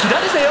 먼저 가서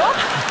기다리세요.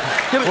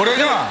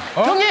 뭐래냐?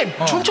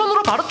 형님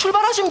춘천으로 바로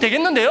출발하시면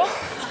되겠는데요.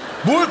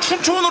 뭘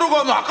춘천으로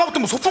가? 너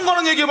아까부터 뭐 소풍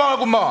가는 얘기만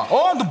하고 마.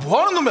 너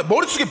뭐하는 놈이야?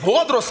 머릿속에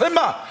뭐가 들었어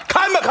임마?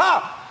 가 임마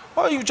가.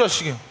 이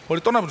자식이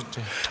머리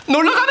떠나버렸지.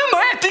 놀러가면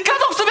뭐해?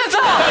 뒷가도 없으면서.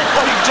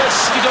 이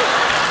자식이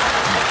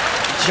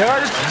제가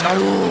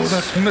아유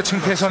나 동네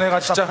창피해서 내가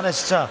진짜.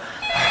 진짜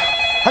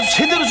아주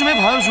제대로 좀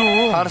해봐요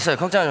좀. 알았어요.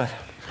 걱정하지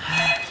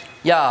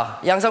마. 야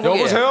양상국이.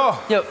 여보세요.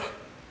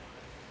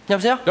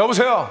 여보세요?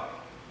 여보세요?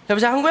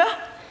 여보세요, 한구야?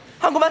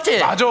 한구 맞지?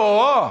 맞아.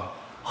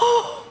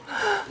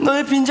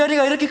 너의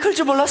빈자리가 이렇게 클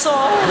줄 몰랐어.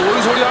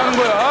 뭔 소리 하는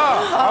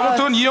거야?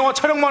 아무튼 이 영화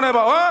촬영만 해봐.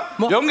 어?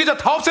 뭐? 연기자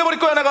다 없애버릴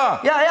거야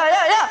내가.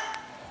 야야야야!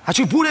 아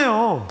저기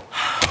뭐래요?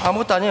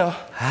 아무것도 아니에요.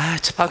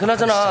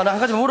 그나저나 나 한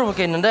가지 물어볼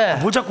게 있는데.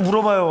 뭘 자꾸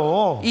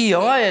물어봐요? 이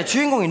영화의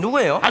주인공이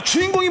누구예요? 아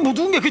주인공이 뭐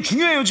누군 게 그게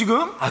중요해요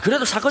지금? 아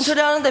그래도 사건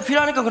처리하는데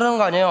필요하니까 그러는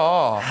거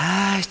아니에요?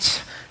 아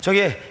참.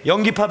 저기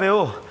연기파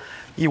배우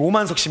이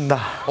오만석 씨입니다.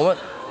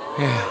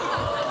 예.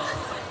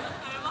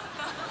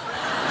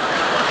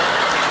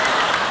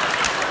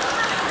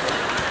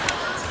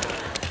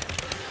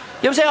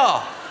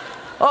 여보세요?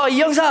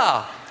 이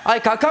형사.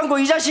 아니 각한구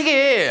이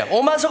자식이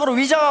오만석으로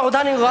위장하고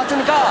다니는 것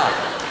같으니까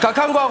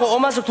각한구하고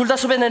오만석 둘 다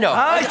수배 내려.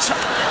 아이 참.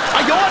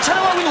 아 영화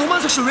촬영하고 있는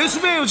오만석 씨 왜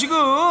수배해요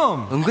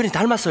지금? 은근히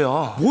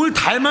닮았어요. 뭘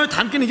닮아요?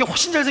 닮기는 이게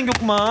훨씬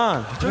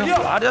잘생겼구만. 저기요.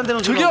 말이 안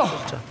되는 저기요.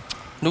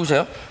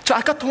 누구세요? 저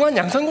아까 통화한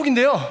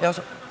양상국인데요.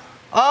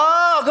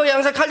 그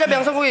양상 칼잡이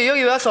양상국이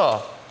여기 왜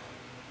왔어?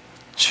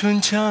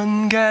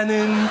 춘천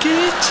가는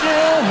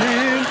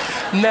기차는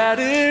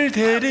나를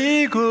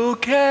데리고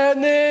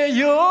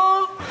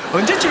가네요.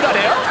 언제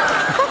출발해요?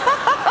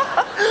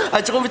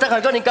 아 조금 이따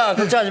갈 거니까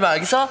걱정하지 마.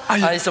 알겠어?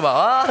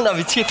 있어봐. 나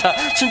미치겠다.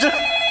 춘천.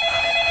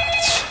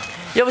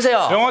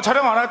 여보세요. 영화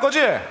촬영 안 할 거지?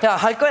 야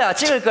할 거야.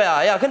 찍을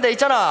거야. 야 근데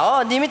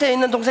있잖아. 네 밑에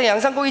있는 동생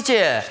양상국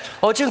있지?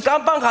 지금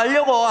깜빵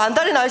가려고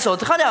안달이 나 있어.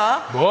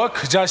 어떡하냐? 뭐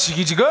그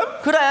자식이 지금?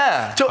 그래.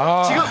 저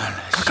지금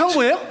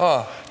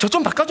각한구예요? 저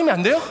좀 바꿔주면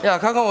안 돼요? 야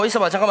각한구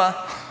있어봐. 잠깐만.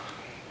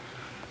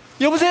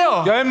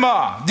 여보세요. 야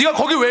임마 네가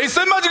거기 왜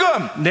있어 임마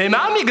지금? 내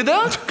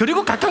마음이거든.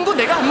 그리고 각한구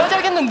내가 안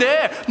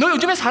맞아야겠는데 너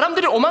요즘에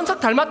사람들이 오만석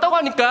닮았다고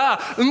하니까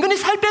은근히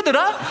살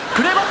빼더라.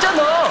 그래봤자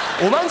너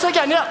오만석이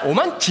아니라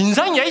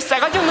오만진상이야 이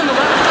싸가지 없는 놈아.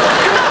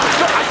 끝나.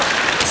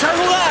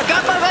 상구가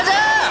깜빵 가자.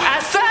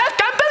 아싸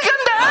깜빵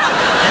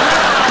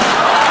간다.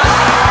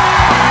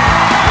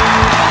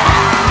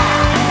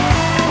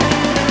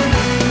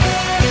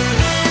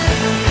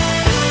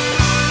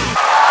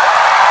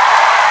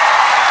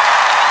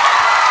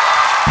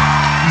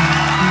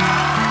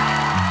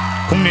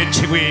 국내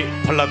최고의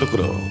발라드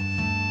그룹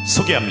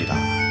소개합니다.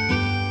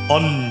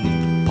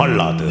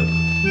 언발라드.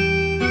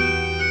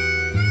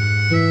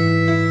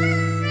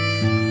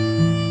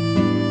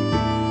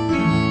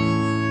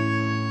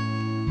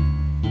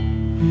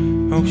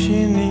 혹시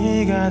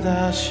네가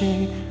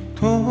다시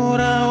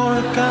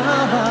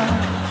돌아올까봐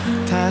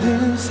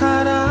다른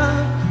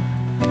사람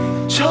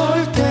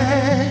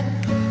절대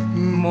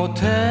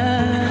못해.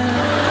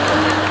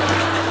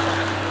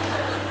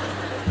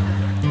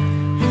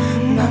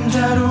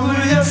 남자로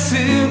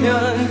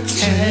울렸으면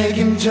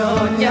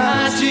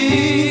책임져야지.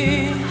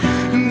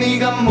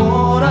 네가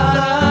뭘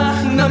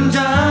알아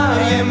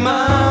남자의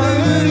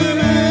마음을.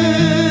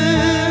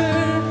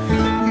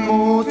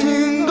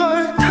 모든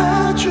걸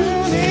다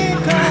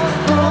주니까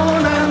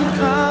떠난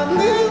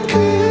가는 그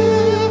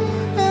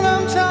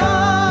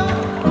남자.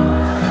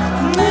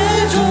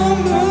 내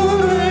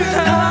전부를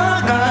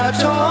다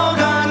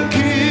가져간 그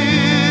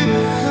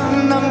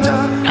남자.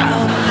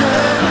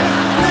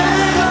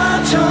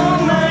 내가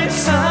정말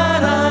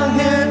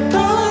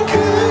사랑했던 그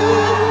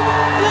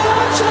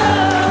여자.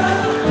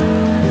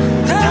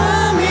 다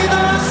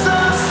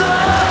믿었었어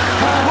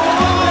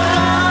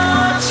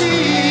바보같이.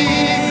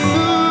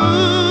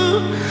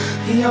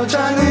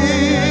 여자는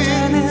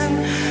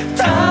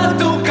다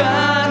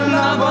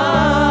똑같나 봐.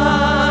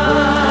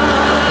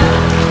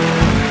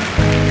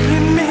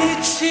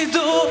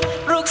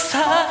 미치도록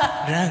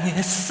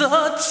사랑했었지.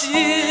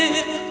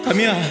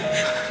 담이야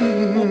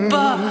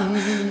오빠.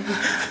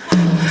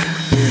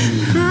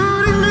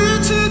 우리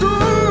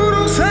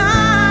미치도록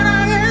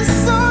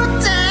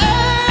사랑했었지.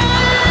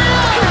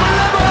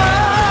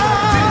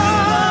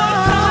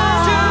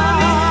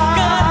 들어주니까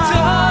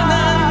떠난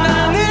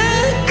나는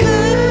그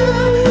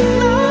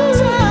남자.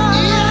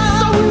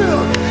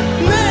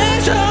 내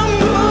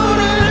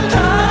전부를 다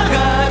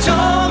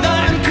가져간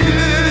그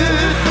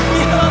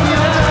여자.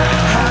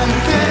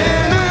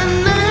 한때는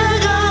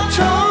내가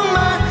정말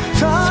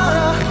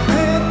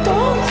사랑했던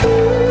그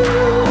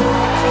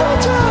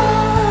여자.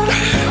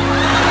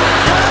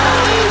 다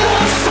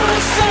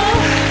잊었었어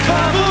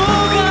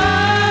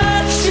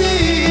바보같이.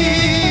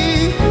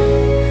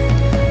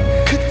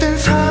 그땐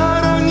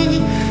사랑이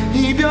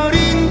이별인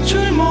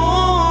줄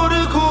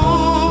모르고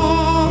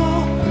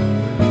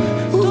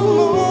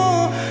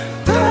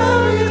다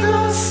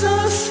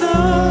믿었었어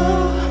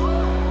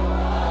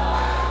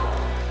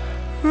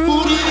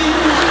우리.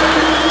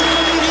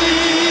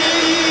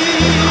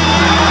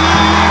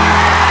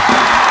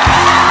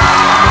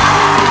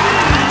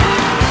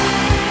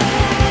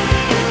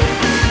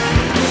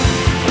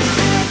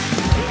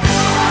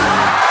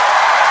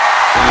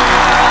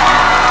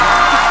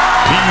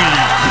 비밀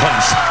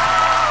환상.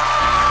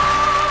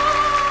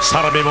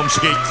 사람의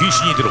몸속에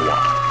귀신이 들어와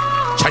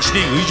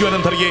자신의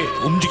의지와는 다르게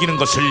움직이는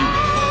것을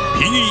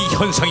빙의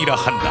현상이라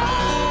한다.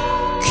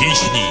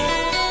 귀신이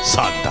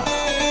산다.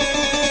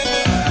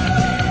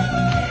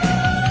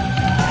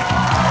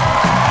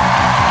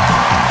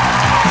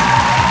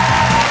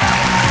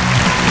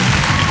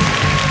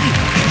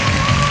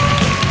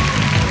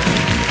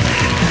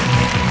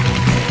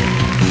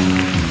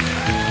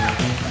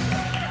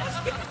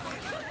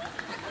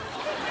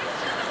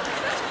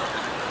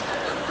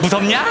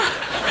 무섭냐?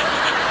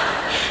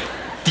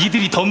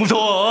 니들이 더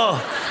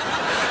무서워.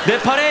 내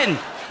팔엔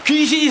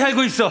귀신이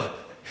살고 있어.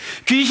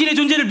 귀신의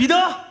존재를 믿어?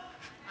 아니요.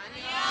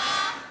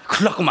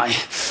 큰일 났구만.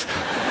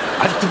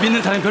 아직도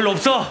믿는 사람이 별로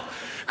없어.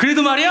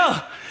 그래도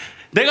말이야,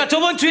 내가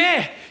저번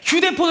주에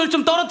휴대폰을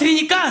좀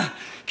떨어뜨리니까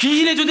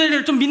귀신의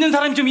존재를 좀 믿는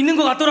사람이 좀 있는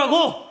것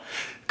같더라고.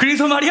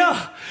 그래서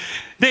말이야,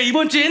 내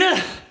이번 주에는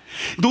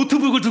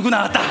노트북을 들고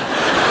나왔다.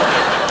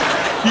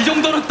 이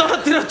정도는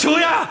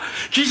떨어뜨려줘야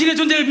귀신의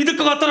존재를 믿을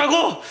것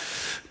같더라고.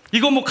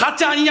 이거 뭐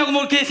가짜 아니냐고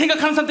뭐 이렇게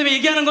생각하는 사람 때문에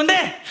얘기하는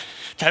건데,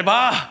 잘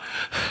봐.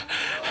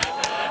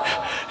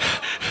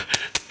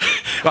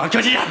 안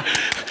켜지냐?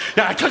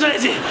 야,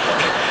 켜줘야지.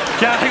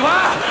 야, 이거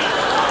와.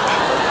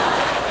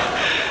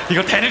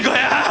 이거 되는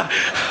거야.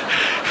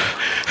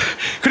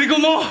 그리고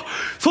뭐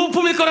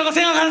소품일 거라고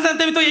생각하는 사람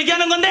때문에 또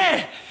얘기하는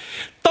건데,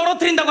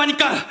 떨어뜨린다고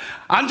하니까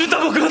안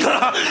준다고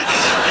그러더라.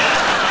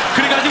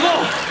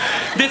 그래가지고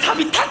내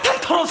삽이 탈탈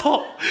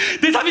털어서,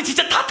 내 삽이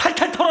진짜 다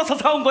탈탈 털어서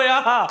사온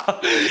거야.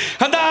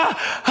 간다.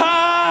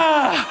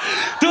 하나,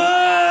 둘,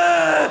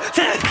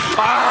 셋.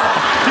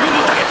 아, 이건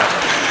못하겠다.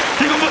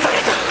 이건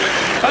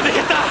못하겠다. 안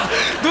되겠다.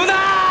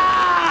 누나!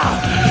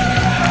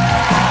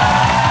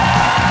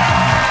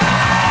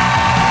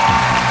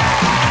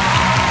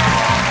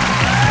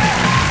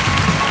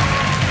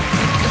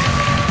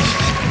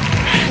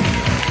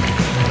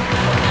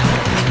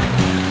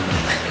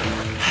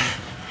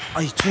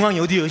 아이, 중앙이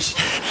어디요?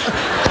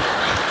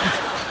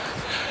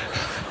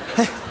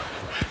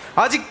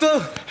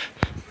 아직도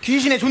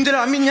귀신의 존재를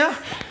안 믿냐?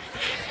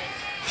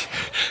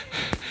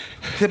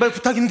 제발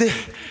부탁인데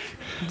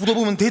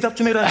물어보면 대답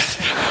좀 해라.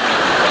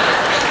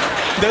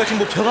 내가 지금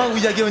뭐 벼가고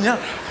이야기하냐?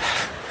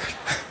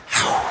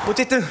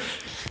 어쨌든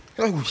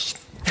아이고,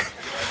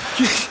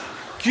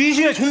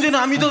 귀신의 존재는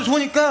안 믿어도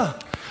좋으니까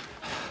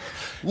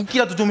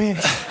웃기라도 좀 해.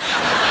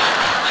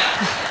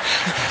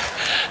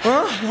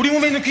 어? 우리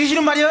몸에 있는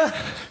귀신은 말이야,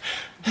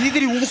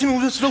 니들이 웃으면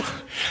웃을수록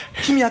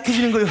힘이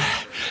약해지는 거예요.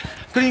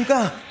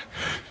 그러니까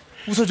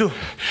웃어줘.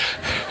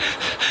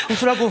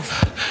 웃으라고.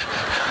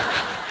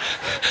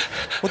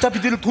 어차피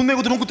니들 돈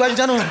내고 들어온 것도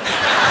아니잖아.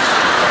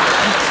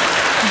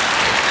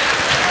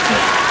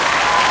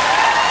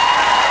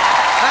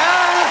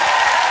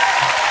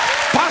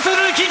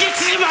 박수를 길게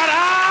치지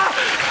마라.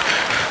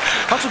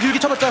 박수 길게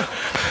쳐봤자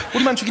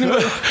우리만 죽이는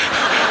거예요.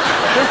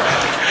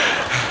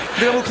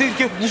 내가 뭐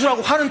이렇게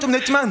웃으라고 화는 좀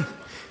냈지만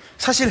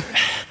사실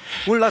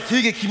오늘 나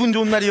되게 기분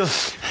좋은 날이여.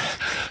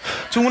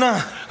 정훈아,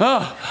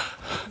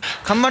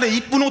 간만에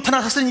이쁜 옷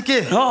하나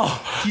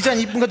샀으니까 디자인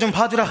이쁜가 좀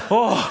봐주라.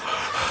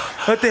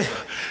 어때?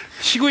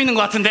 쉬고 있는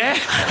것 같은데?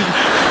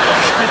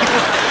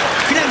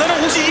 그냥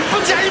너는 옷이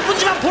이쁜지 안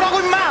이쁜지만 보라고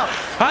임마.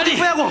 아니,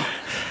 이쁘냐고.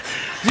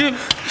 지금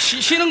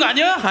쉬는 거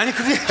아니야? 아니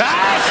그게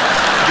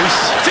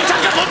지금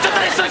잠깐 멈췄다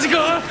했어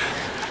지금.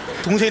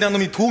 동생이란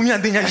놈이 도움이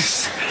안 되냐.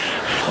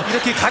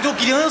 이렇게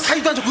가족끼리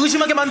사이도 안 좋고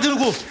의심하게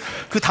만들고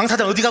그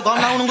당사자 어디 가고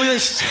안 나오는 거야.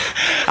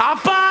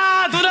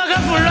 아빠, 누나가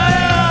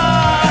불러요.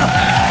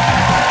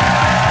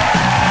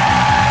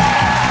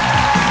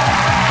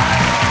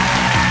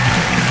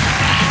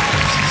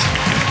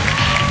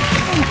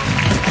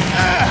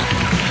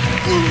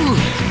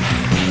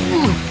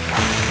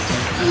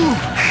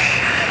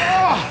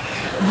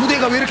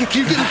 무대가 왜 이렇게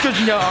길게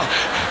느껴지냐.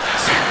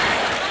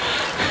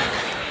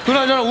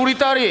 그나저나 우리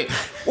딸이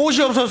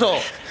옷이 없어서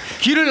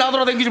길을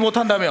나돌아다니지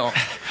못한다며.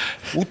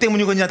 옷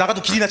때문이겠냐.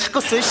 나가도 길이나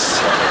찾겠어.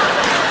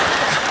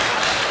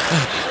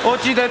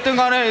 어찌 됐든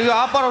간에 이거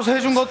아빠로서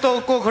해준 것도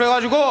없고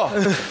그래가지고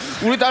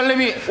우리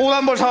딸내미 옷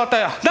한 벌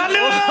사왔다. 야, 나는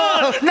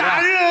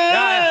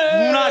야,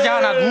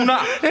 누나잖아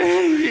누나.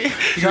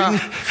 자,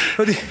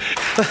 어디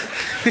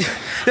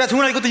야,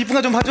 정훈아 이것도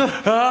이쁜가 좀 봐줘.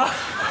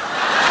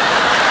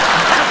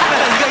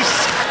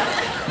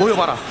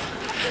 모여봐라.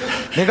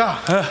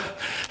 내가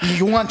이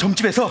용한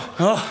점집에서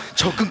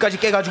접근까지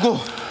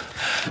깨가지고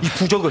이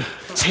부적을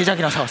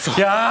 3장이나 사왔어.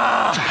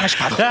 야, 자, 하나씩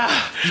받아. 야,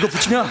 이거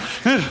붙이면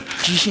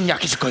귀신이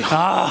약해질 거야.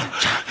 자,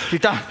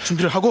 일단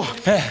준비를 하고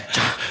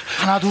자,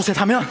 하나 둘 셋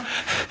하면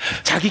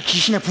자기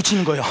귀신에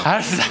붙이는 거예요.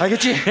 알았어.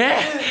 알겠지?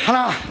 예.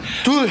 하나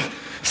둘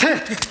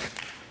셋.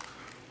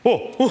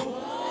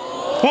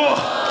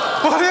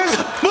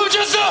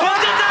 멈췄어.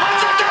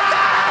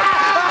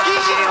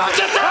 귀신이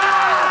멈췄어.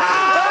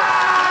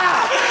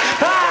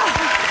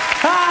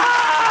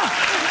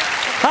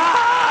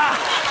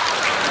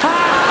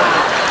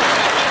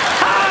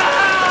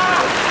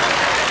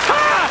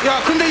 야,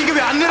 근데 이게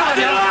왜 안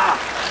내려가냐? 야,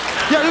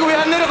 이거 왜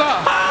안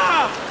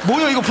내려가?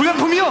 뭐야, 이거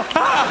불량품이요?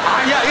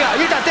 야,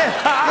 일단 떼.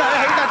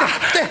 야,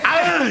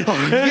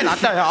 일단 떼. 이게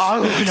낫다, 야.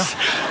 아유, 그냥.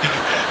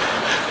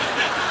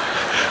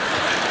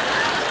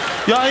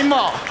 야,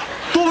 임마.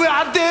 또 왜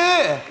안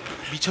떼?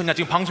 미쳤냐?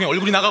 지금 방송에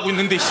얼굴이 나가고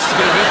있는데 왜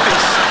떼?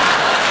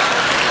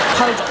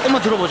 팔을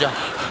조금만 들어보자.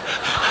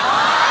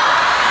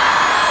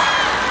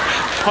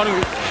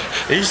 아니,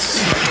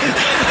 에이씨.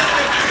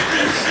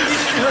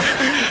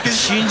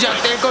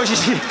 진작 뗄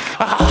것이지.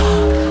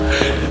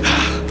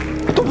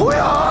 또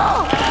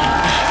뭐야?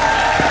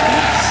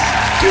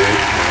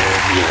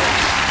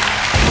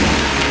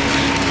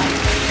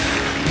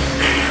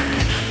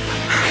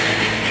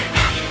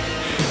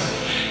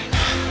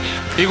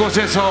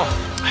 이곳에서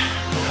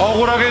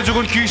억울하게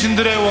죽은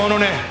귀신들의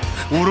원혼의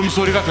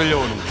울음소리가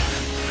들려오는데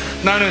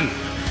나는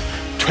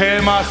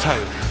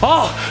퇴마사요.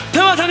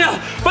 퇴마사냐?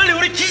 빨리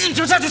우리 귀신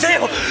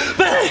쫓아주세요.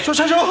 빨리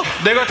쫓아줘.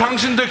 내가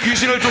당신들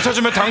귀신을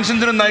쫓아주면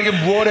당신들은 나에게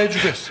무엇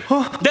해주겠어?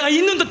 내가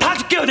있는 돈 다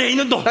줄게요. 내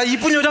있는 돈. 나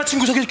이쁜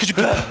여자친구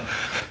소개시켜줄게.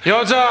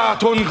 여자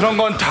돈 그런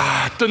건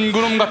다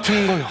뜬구름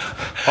같은 거요.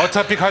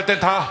 어차피 갈 땐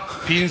다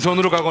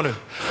빈손으로 가거늘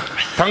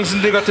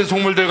당신들 같은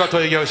속물들과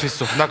더 얘기할 수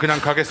있어. 나 그냥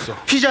가겠어.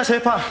 피자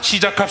 3판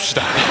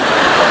시작합시다.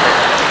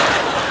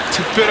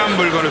 특별한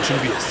물건을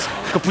준비했어.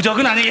 그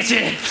부적은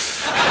아니겠지?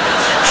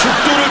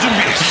 죽도를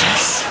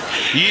준비했어.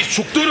 이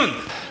죽도는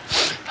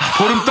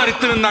보름달이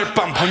뜨는 날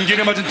밤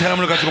번개를 맞은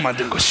대나무를 가지고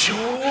만든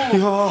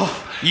것이오.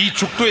 이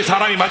죽도에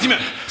사람이 맞으면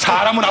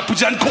사람은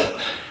아프지 않고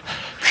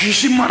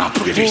귀신만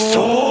아프게 돼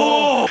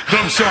있어.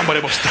 그럼 시험 한번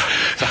해봅시다.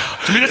 자,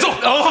 준비됐어?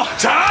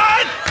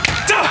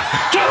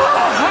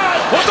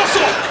 어떻소?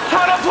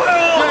 안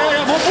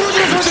아파요. 뭐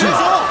부러지는 소리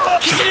들렸어.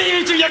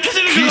 귀신이 좀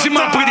약해지는 거.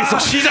 귀신만 아프게 돼 있어.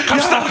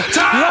 시작합시다.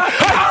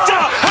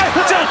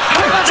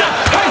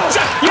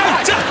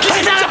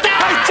 귀신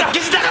나갔다.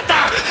 귀신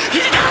나갔다.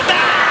 귀신 나갔다.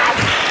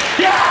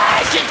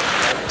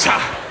 자,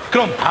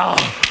 그럼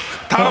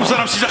다음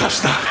사람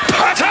시작합시다.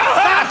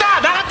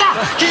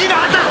 나갔다. 귀신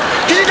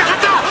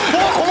나갔다.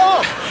 오,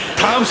 고마워.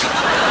 다음 사람.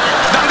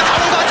 난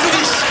나온 거 같은데.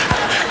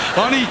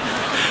 아니,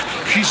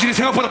 귀신이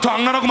생각보다 더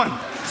악랄하구만.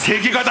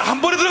 3개가 다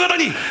한 번에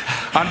들어가다니.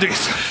 안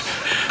되겠어.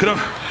 그럼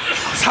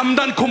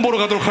 3단 콤보로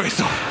가도록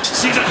하겠어.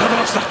 시작하도록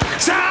합시다.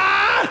 자,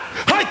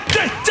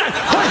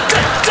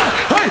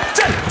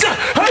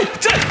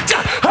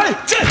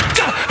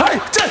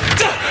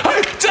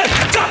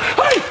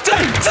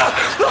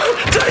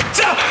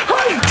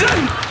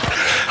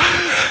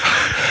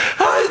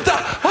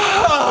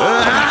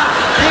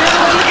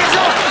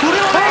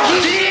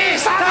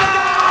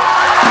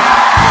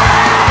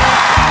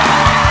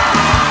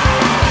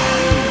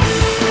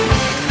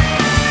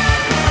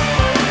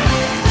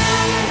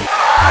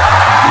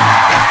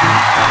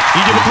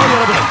 이제부터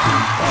여러분은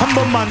한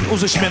번만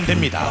웃으시면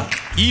됩니다.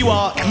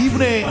 2와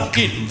 2분의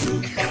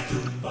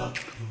 1.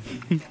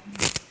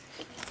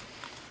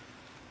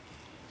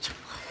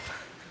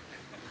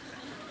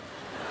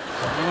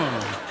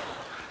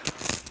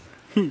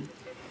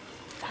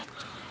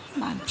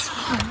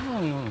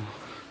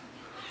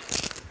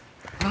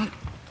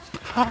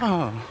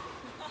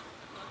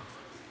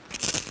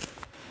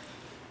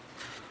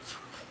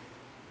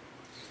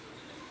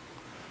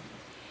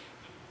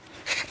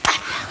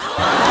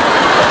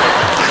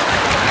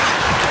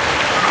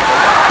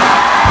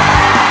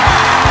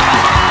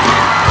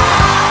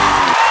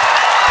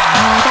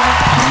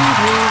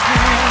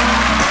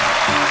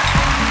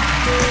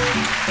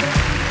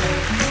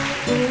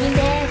 우린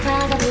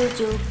대화가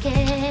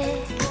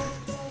부족해.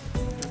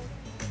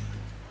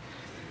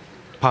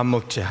 밥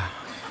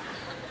먹자.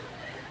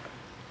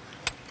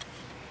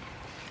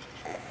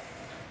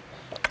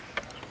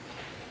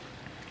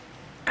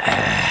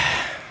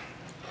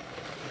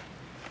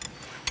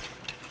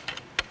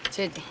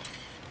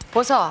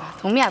 보소,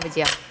 동미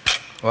아버지요.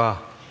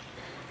 와,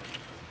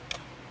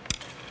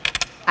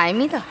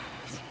 아닙니다.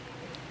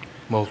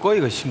 먹고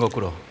이거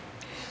싱겁구러.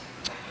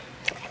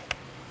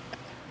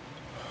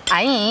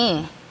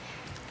 아니,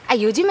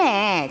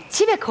 요즘에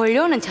집에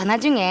걸려오는 전화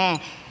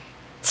중에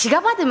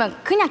지가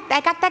받으면 그냥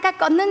딸깍딸깍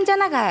껐는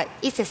전화가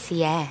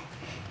있었어요.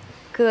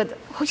 그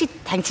혹시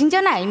당신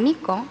전화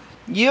아닙니까?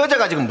 이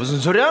여자가 지금 무슨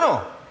소리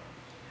하노?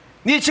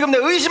 니 지금 내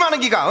의심하는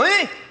기가,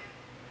 어이?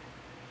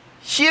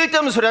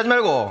 쓸데없는 소리 하지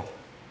말고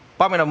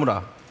밥이나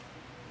물어.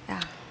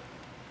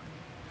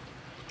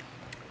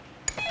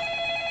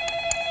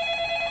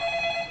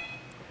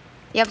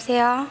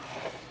 여보세요?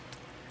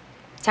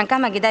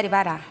 잠깐만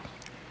기다려봐라.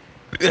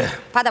 예.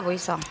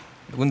 받아보이소.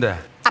 누군데?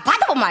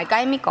 받아보면 알 거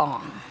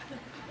아닙니까?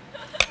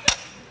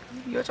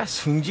 여자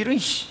성질은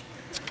씨.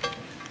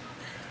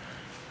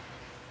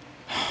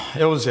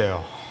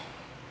 여보세요.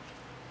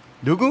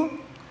 누구?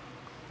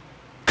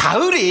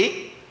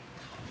 가을이?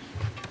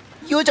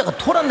 여자가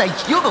돌았나?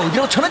 여가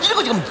어디라고 전화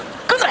지르고 지금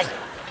끊어라.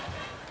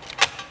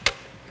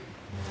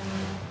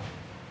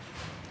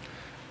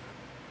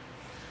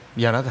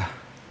 미안하다.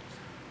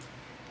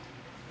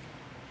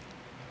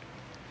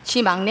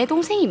 지 막내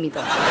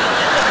동생입니다.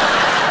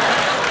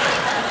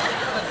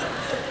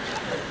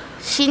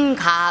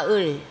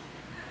 신가을.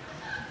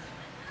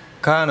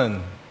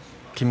 가는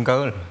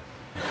김가을.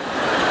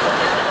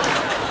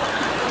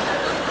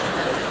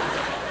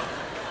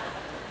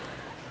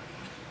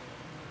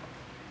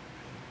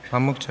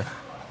 밥 먹자.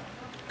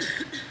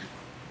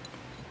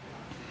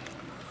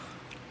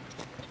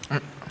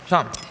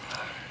 참,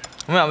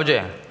 어머니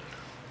아버지,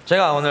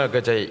 제가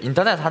오늘 저희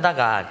인터넷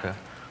하다가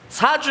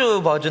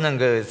사주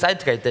봐주는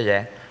사이트가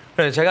있대예.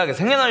 그래서 제가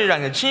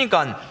생년월일이랑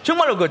치니까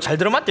정말로 잘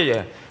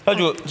들어맞대예.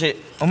 그래가지고 제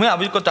어머니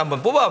아버지 것도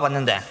한번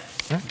뽑아봤는데.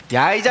 응?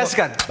 야, 이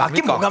자식아,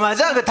 맞긴 뭐가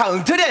맞아? 그 다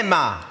엉터리야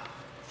임마.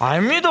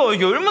 아닙니다.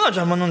 이게 얼마나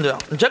잘 맞는데.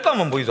 제 거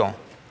한번 보이소.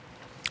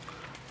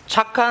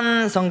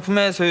 착한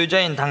성품의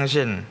소유자인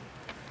당신,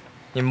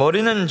 이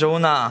머리는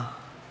좋으나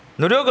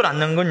노력을 안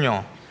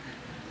넣는군요.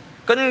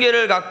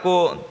 끈기를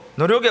갖고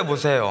노력해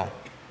보세요.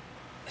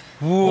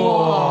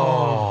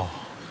 우와.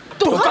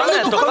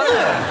 똑같네.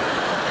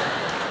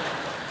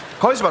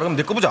 거기서 말하면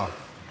내 거 보자.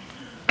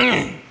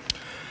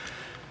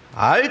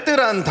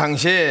 알뜰한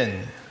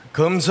당신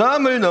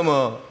검소함을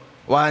넘어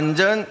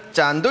완전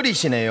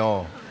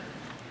짠돌이시네요.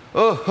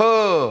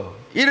 어허,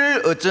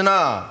 이를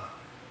어쩌나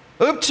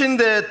엎친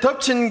데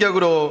덮친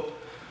격으로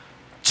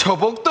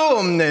처복도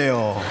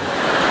없네요.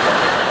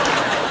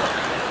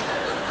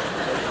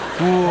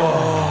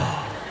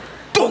 우와,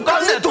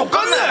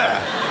 똑같네.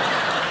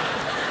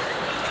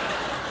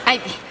 아이,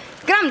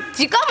 그럼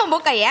지거 한번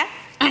볼까 얘?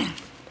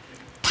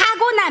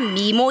 타고난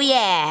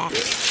미모예.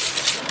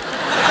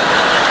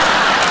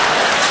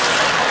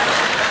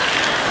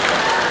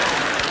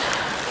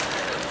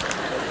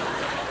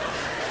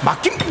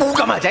 맞긴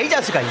뭐가 맞아 이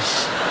자식아.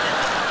 이씨.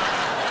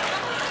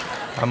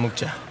 밥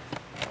먹자.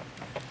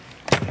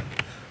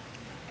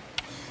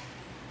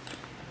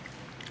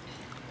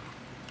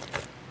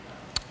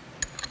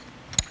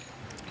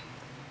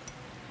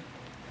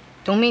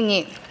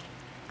 동민이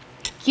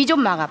귀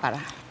좀 막아봐라.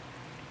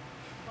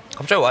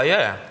 갑자기 와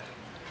얘?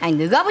 아니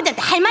너가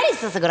아버지한테 할 말이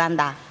있어서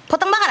그런다.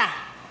 포떡 막아라.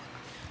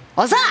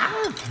 어서.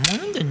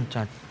 먹는데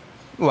진짜.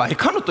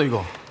 와이카노 또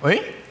이거.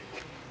 어이?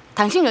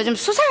 당신 요즘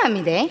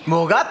수상합니다.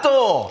 뭐가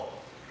또?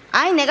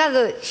 아니 내가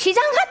그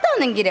시장 갔다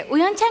오는 길에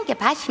우연찮게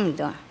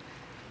봤습니다.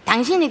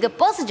 당신이 그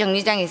버스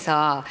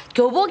정류장에서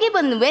교복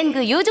입은 웬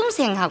그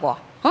여중생하고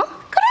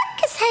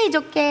그렇게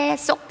사이좋게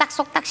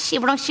쏙닥쏙닥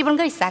씨부렁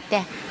거리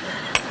쌌대.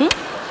 응?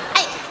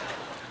 아이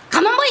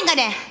가만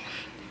보니까네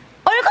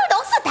얼굴도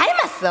없어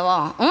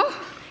닮았어. 응?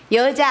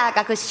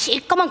 여자가 그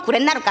시꺼먼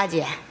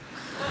구렛나루까지.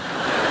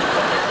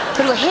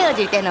 그리고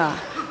헤어질 때는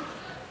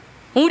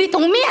우리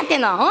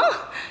동미한테는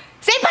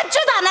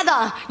세판추도 안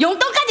하던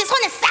용돈까지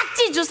손에 싹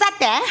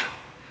쥐주쌌대.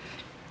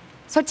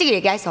 솔직히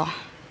얘기해서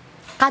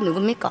가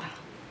누굽니까?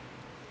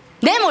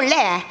 내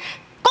몰래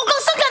꽁꽁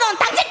숨겨놓은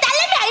당신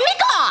딸내미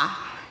아닙니까?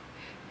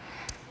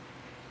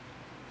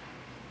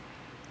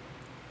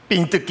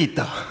 삥뜯기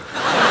있다.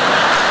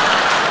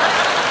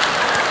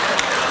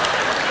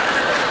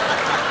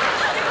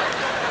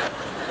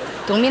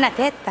 동민아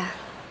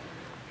됐다.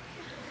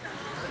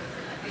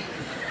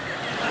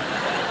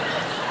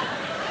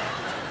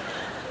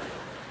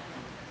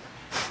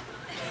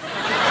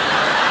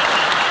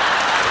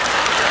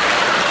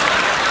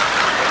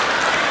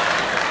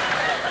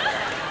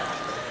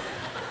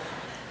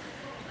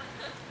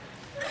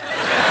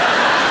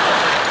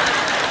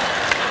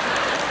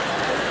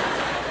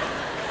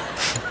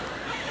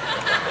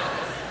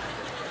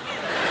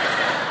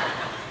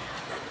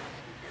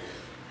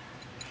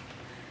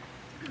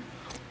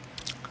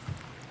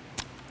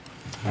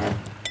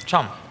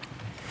 참,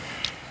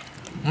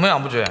 어머니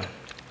아버지,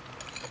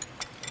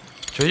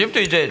 저희 집도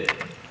이제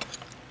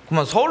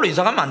그만 서울로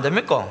이사 가면 안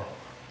됩니까?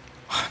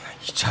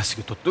 이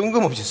자식이 또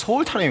뜬금없이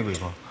서울 타령이고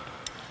이거.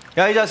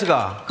 야 이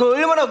자식아, 그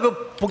얼마나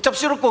그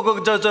복잡스럽고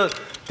그 저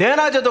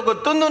대낮에도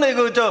그 뜬 눈에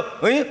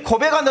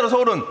고백한다로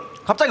서울은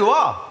갑자기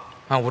와.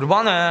 아 우리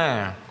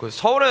반에 그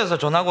서울에서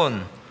전학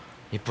온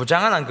이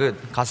부장한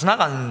그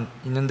가스나가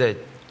있는데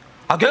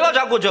걔가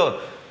자꾸 저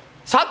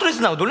사투리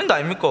쓰나고 놀린다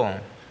아닙니까?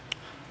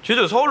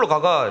 저도 서울로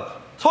가가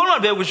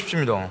서울말 배우고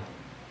싶습니다.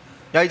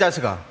 야 이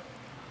자식아,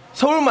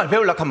 서울말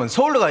배우려고 하면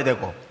서울로 가야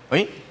되고,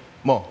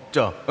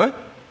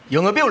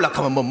 영어 배우려고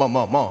하면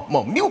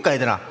뭐 미국 가야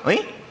되나?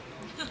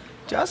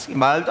 자식이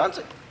말도 안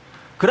써.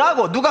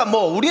 그러고 누가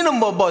우리는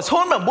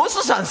서울말 못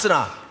써서 안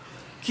쓰나?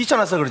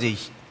 귀찮아서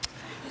그러지.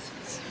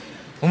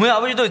 어머니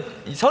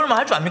아버지도 서울말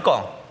할 줄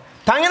압니까?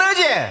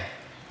 당연하지.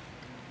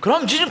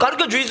 그럼 지좀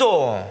가르쳐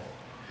주이소.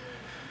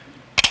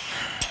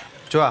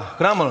 좋아,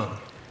 그러면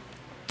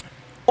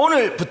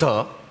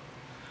오늘부터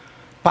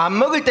밥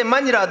먹을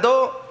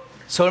때만이라도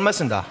서울말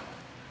쓴다.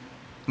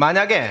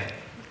 만약에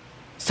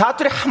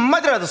사투리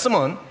한마디라도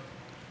쓰면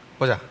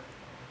보자.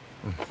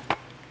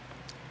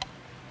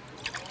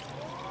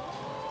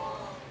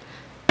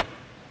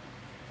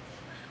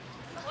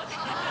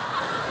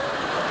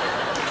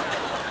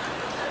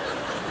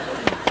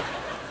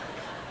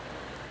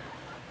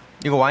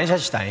 이거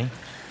완샷이다.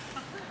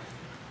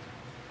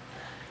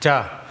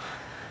 자,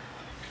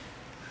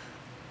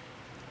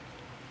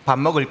 밥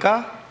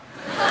먹을까?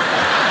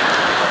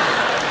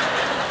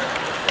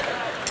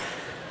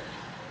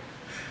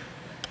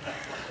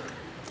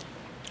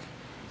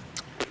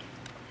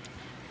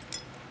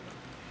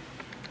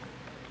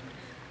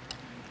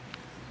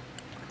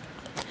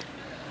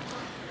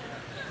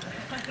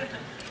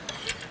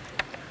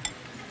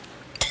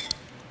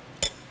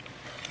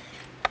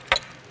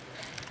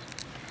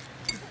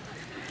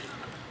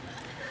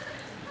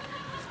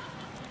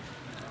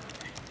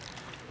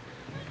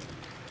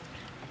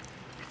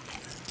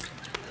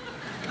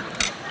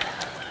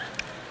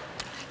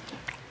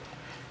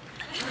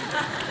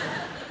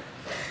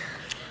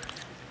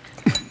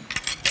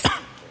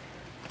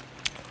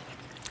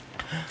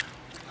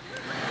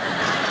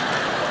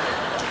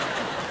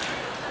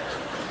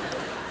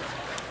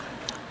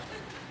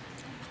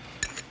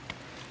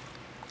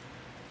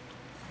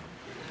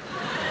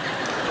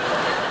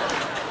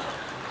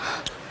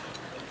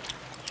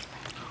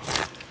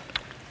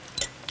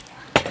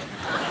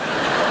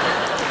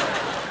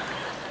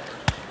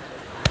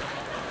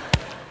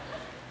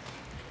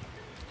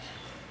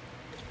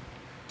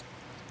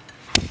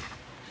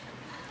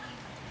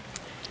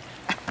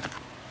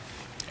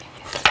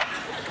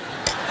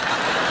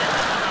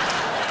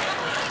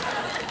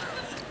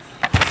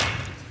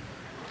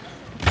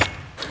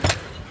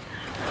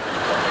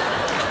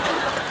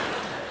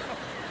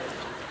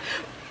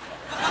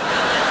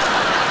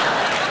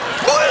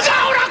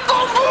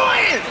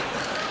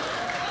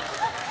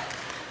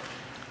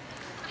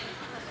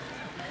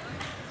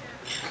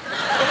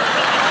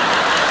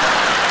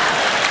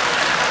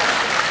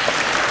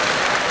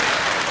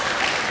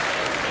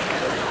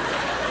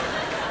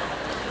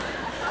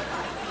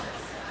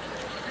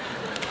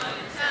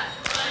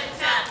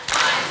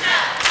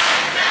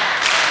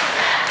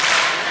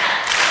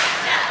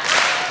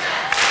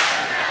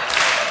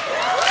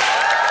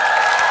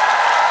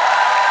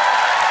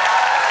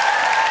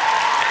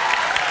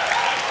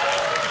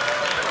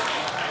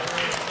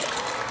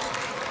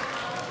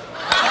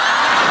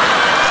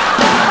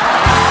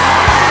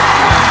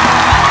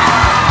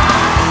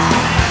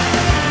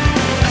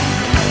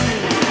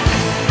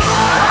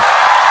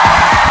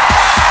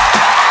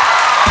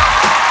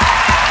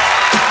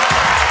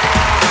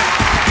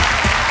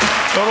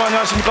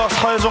 안녕하십니까.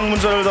 사회적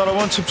문제를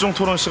다뤄본 집중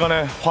토론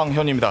시간의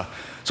황현입니다.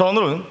 자,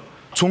 오늘은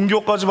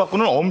종교까지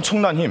바꾸는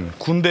엄청난 힘,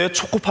 군대의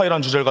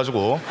초코파이라는 주제를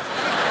가지고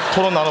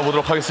토론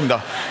나눠보도록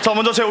하겠습니다. 자,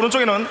 먼저 제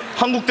오른쪽에는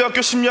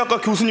한국대학교 심리학과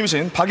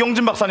교수님이신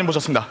박영진 박사님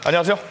모셨습니다.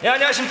 안녕하세요. 예,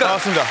 안녕하십니까.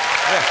 반갑습니다.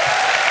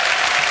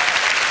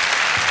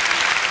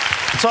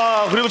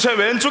 자, 그리고 제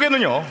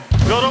왼쪽에는요,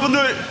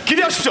 여러분들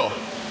기대하십시오.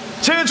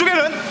 제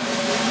왼쪽에는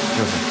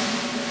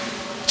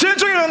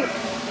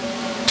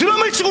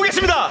드럼을 치고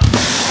계십니다.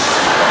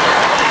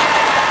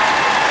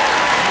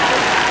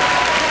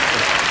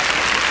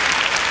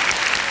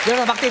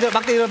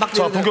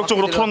 자,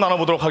 본격적으로 토론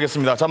나눠보도록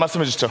하겠습니다. 자,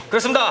 말씀해 주시죠.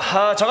 그렇습니다.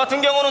 저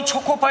같은 경우는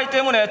초코파이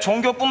때문에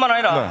종교뿐만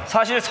아니라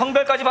사실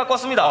성별까지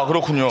바꿨습니다. 아,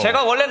 그렇군요.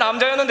 제가 원래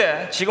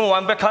남자였는데 지금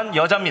완벽한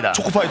여자입니다.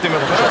 초코파이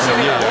때문에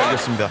바꿨습니다. 예,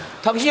 알겠습니다.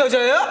 당신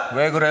여자예요?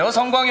 왜 그래요,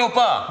 성광이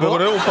오빠? 왜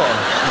그래요, 오빠?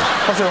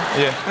 하세요.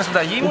 예.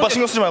 그렇습니다. 이 오빠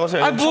신경 쓰지 말고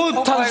하세요. 아니,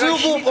 뭐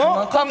당신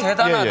그만큼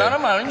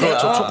대단하다는 말입니다.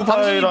 그렇죠.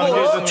 초코파이라는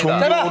게 이제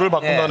종교를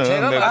바꾼다는.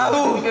 제가 네.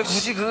 이게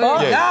굳이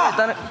야!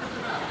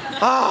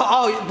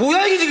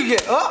 뭐야 이게 지금 이게?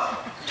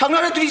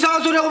 장난해도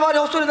이상한 소리하고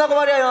말이야, 헛소리 나고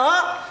말이야.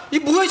 이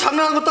뭐야,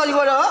 장난한 것도 아니고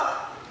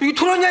말이야. 이게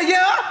토론이야 이게?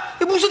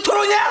 이게 무슨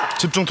토론이야?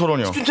 집중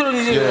토론이요. 집중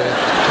토론이지. 예.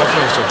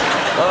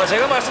 말씀하시죠.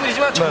 제가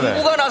말씀드리지만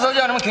정부가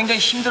나서지 않으면 굉장히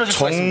힘들어질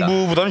수가 있습니다.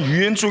 정부보다는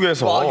유엔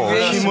쪽에서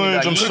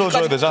힘을 좀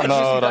실어줘야 되지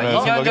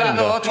않나라는 생각이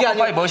듭니다.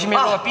 초코파이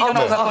머시멜로가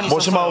삐져나온 사건이 있었어요.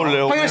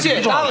 머시마울레오. 황현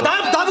씨,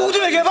 나 보고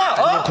좀 얘기해봐.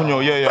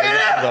 그렇군요. 예.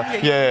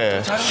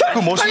 예. 그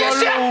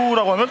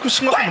머시마울레오라고 하면 그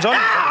심각한 문제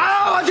아닙니까?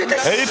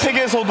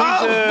 에이펙에서도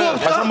이제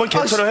다시 한번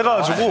개최를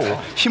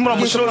해가지고 힘을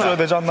한번 실어줘야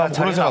되지 않나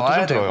그런 생각도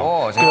좀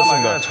들어요.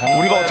 그렇습니다.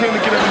 우리가 어떻게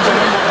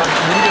느끼는지는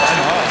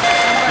모르겠지만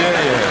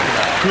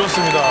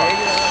그렇습니다.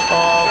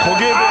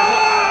 거기에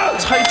대해서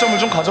차이점을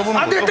좀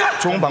가져보는 것도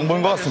좋은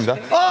방법인 것 같습니다.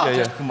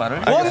 예. 그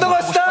말을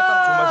원더걸스다.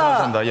 좋은 말씀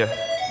감사합니다. 예.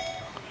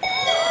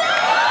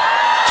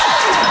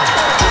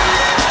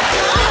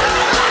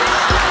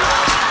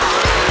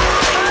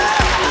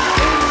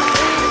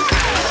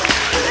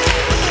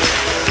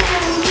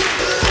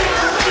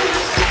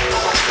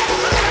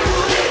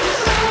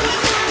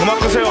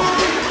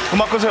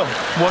 음악 끄세요.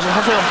 뭐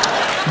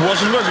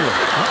하시는 거야 지금?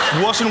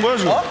 뭐 하시는 거야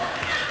지금?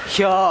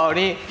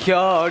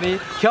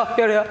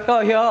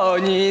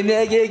 현이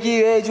내게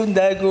기회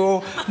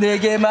준다고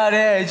내게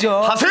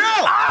말해줘. 하세요!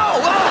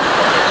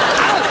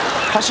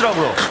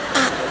 하시라고요.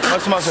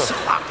 말씀하세요.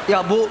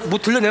 야, 뭐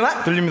들려 내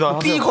말? 들립니다.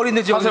 삐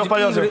거리는데 지금. 하세요,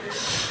 빨리 하세요.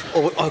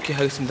 오케이,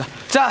 알겠습니다.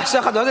 자,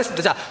 시작하도록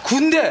하겠습니다. 자,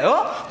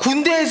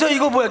 군대에서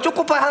이거 뭐야?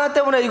 초코파이 하나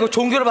때문에 이거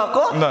종교를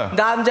바꿔? 네.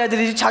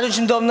 남자들이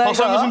자존심도 없나?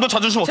 박사님도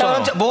자존심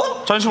없잖아요.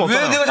 뭐? 자존심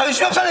없잖아요. 왜 내가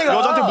자존심이 없어 내가?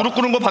 여자한테 무릎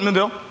꿇는 거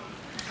봤는데요?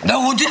 나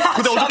언제?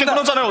 근데 어저께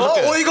끊었잖아요,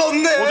 어저께. 어이가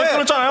없네. 어제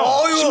끊었잖아요.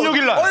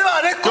 16일 날. 얼마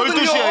안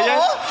했거든요. 12시에. 예.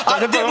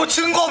 근데 뭐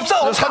증거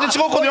없어. 사진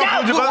찍었거든요.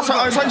 보여줄까요?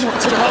 사진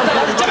찍었어요.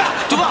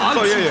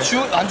 예.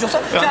 안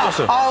줬어? 예, 안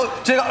줬어요.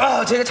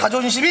 제가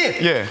자존심이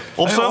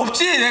없어요?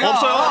 없지, 내가.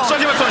 없어요.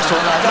 시작해 말씀하시죠.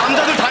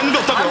 남자들 다 있는 게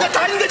없다고요. 남자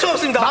다 있는데 저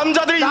없습니다.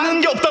 남자들이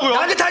있는 게 없다고요.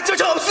 남자 다 있지만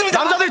저 없습니다.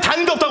 남자들이 다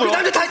있는 게 없다고요.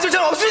 남자 다 있지만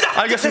저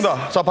없습니다.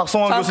 알겠습니다. 자,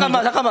 박성환 교수님.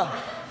 잠깐만.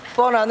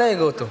 뻔하네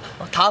이것도.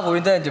 다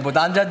보인다 이제. 뭐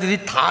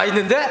남자들이 다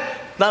있는데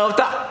난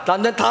없다.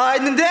 남자 다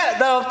있는데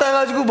난 없다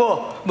해가지고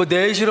뭐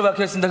내시로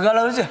박혀있습니다. 그거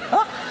하려고 그러지?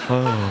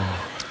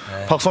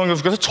 박성환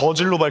교수께서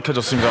저질로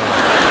밝혀졌습니다.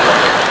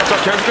 자,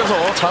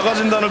 계속해서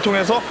자가진단을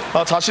통해서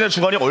자신의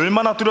주관이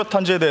얼마나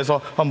뚜렷한지에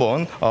대해서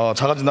한번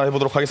자가진단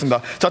해보도록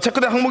하겠습니다. 자,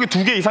 체크된 항목이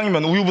 2개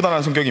이상이면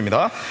우유부단한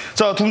성격입니다.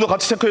 자, 두 분도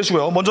같이 체크해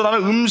주시고요. 먼저 나는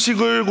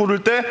음식을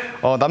고를 때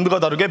남들과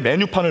다르게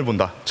메뉴판을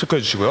본다.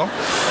 체크해 주시고요.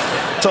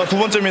 자, 두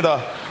번째입니다.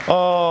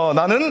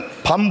 나는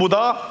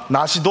밤보다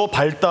낮이 더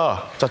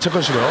밝다. 자,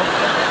 체크해 주시고요.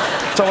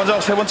 자,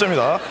 먼저 세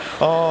번째입니다.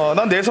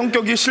 난 내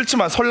성격이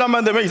싫지만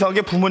설날만 되면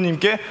이상하게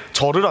부모님께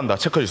절을 한다.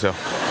 체크해 주세요.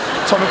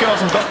 자, 몇 개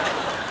나왔습니까?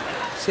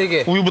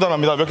 3개.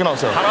 우유부단합니다. 몇 개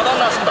나왔어요? 하나도 안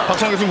나왔습니다.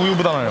 박성환 교수님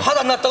우유부단하네요. 하나도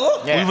안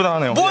났다고?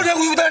 우유부단하네요. 뭘 내가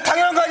우유부단을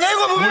당연한 거 아니야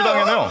이거 보면? 뭘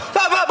당연해요?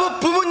 뭐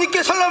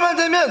부모님께 설날만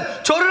되면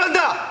절을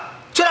한다.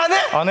 절 안 해?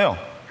 안 해요.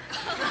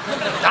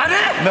 안 해?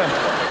 네.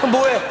 그럼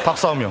뭐 해?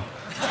 닭싸움이요.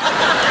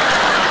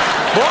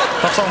 뭐?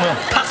 닭싸움이요.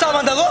 닭싸움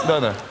한다고?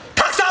 네네.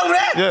 닭싸움을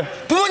해? 예.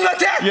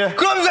 부모님한테? 예.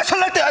 그럼 이거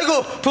설날 때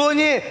아이고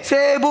부모님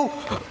새해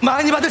복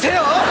많이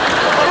받으세요.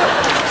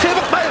 새해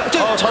복 많이.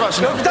 잘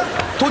아시네. 여기다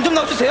돈 좀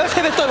넣어주세요.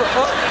 세뱃돈.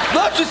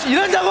 넣어주세요.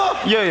 이런다고?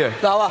 예.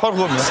 나와. 바로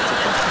그겁니다.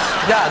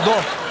 야,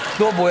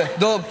 너 뭐해?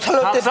 너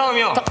설날 때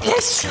닭싸움이요.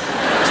 예스.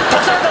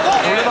 닭싸움한다고?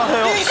 원래 다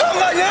해요. 이거 이상한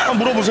거 아니야? 한번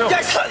물어보세요.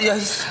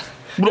 물어보세요.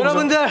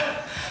 여러분들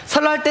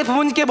설날 때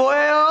부모님께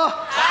뭐해요?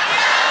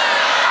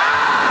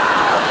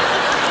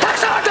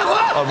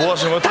 닭싸움한다고? 뭐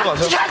하시는 거예요?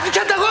 들어가세요. 그렇게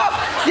한다고?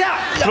 야,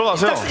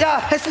 들어가세요.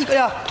 야, 했으니까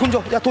야, 돈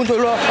줘. 야, 돈 줘.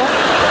 일로 와.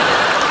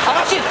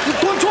 아가씨,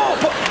 돈 줘.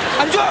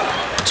 안 줘?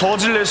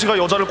 저질 내시가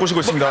여자를 꼬시고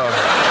있습니다.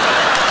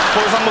 더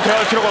이상 뭐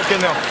대화할 필요가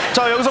없겠네요.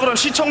 자, 여기서 그럼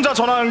시청자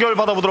전화 연결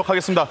받아보도록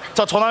하겠습니다.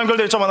 자, 전화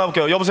연결될 점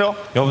만나볼게요. 여보세요?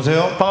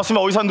 여보세요?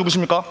 반갑습니다. 어디 사는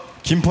누구십니까?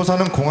 김포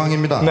사는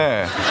공항입니다.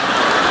 네.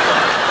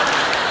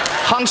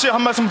 항씨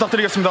한 말씀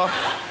부탁드리겠습니다.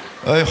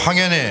 어이,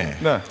 황현이.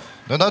 네.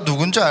 너 나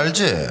누군지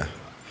알지?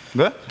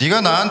 네?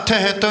 네가 나한테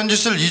했던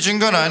짓을 잊은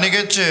건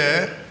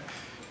아니겠지?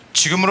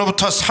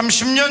 지금으로부터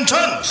 30년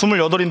전!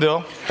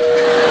 28인데요.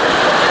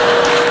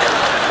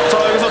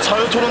 자, 여기서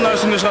자유토론 나눌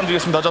수 있는 시간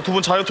드리겠습니다. 자, 두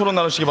분 자유토론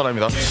나누시기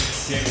바랍니다.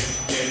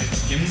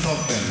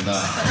 김석배입니다.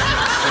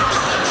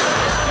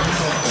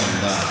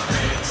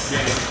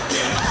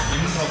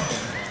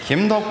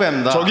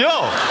 김덕배입니다.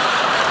 저기요!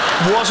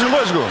 뭐 하시는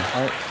거예요, 지금?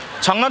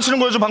 장난치는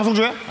거예요, 지금 방송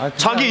중에?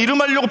 자기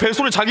이름 하려고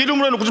벨소리 자기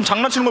이름으로 해놓고 지금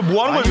장난치는 거예요?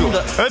 뭐 하는 거예요,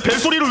 지금?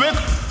 벨소리를 왜?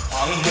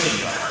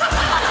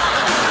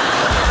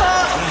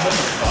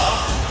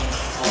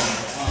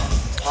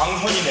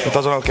 광현이네.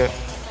 이따 전화할게.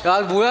 야,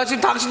 뭐야,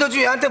 지금 당신도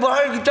지금 얘한테 뭐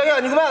할 입장이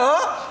아니구만, 어?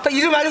 다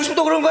이름 알리고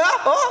싶다 그런 거야?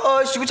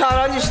 시고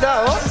잘하는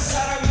짓이다,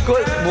 그거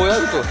뭐야,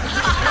 이거?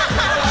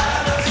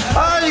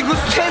 이거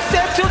세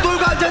세트로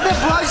놀고 앉았는데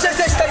뭐 하는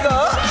짓이다,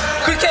 이거?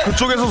 그렇게.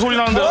 그쪽에서 소리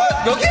나는데요?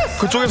 여기?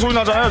 그쪽에 소리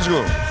나잖아요,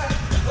 지금.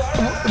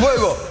 뭐야,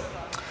 이거?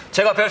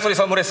 제가 벨소리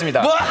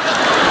선물했습니다. 뭐?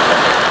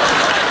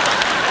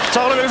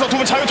 자, 그럼 여기서 두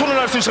분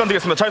자유토론을 할 수 있는 시간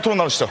되겠습니다. 자유토론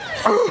나누시죠.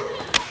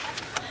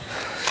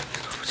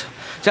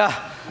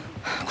 자,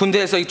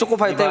 군대에서 이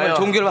초코파이 때문에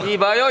종교를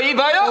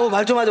이봐요.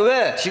 말 좀 하자.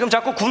 왜? 지금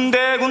자꾸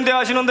군대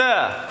하시는데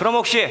그럼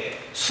혹시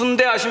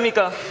순대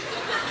아십니까?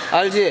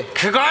 알지?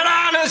 그걸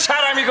아는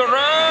사람이거든.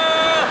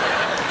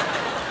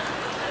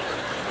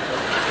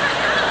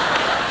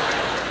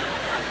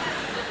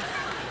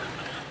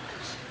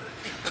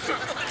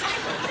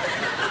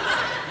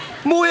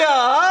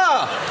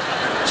 뭐야?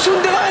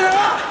 순대가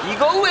아니라?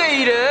 이거 왜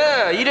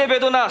이래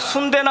배도 나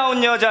순대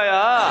나온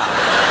여자야.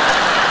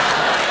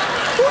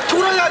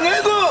 도라이 아니야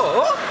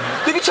이거?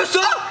 너 미쳤어?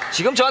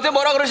 지금 저한테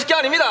뭐라 그러실 게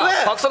아닙니다.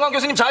 왜? 박성환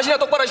교수님 자신이나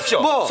똑바로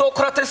하십시오. 뭐?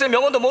 소크라테스의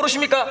명언도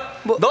모르십니까?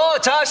 너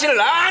자신을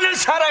아는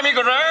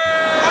사람이거든.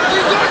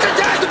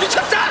 너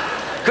미쳤어?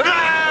 그래.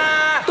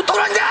 너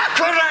돌았냐?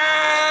 그래.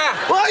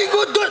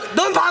 아이고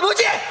넌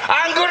바보지?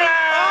 안 그래.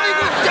 아이고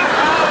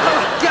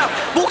야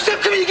목숨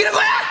크면 이기는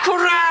거야?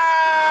 그래.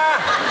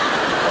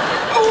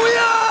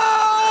 뭐야?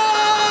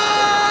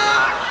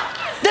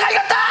 내가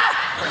이겼다!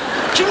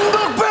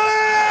 김덕배!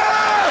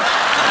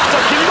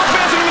 자,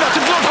 김덕배의 승리입니다.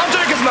 집중으로 다음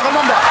주에 뵙겠습니다.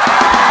 감사합니다.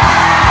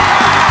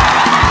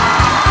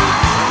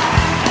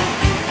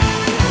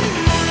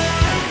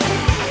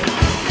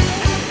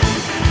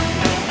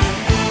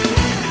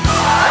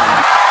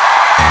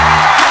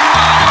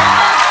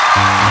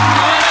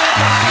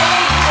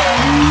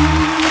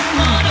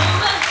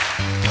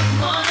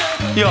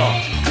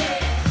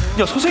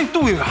 야, 선생님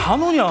또 왜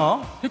안 오냐?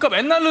 그러니까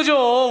맨날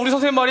늦어. 우리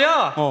선생님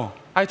말이야.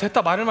 아이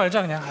됐다 말을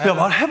말자 그냥. 야,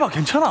 말해봐.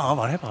 괜찮아.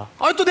 말해봐.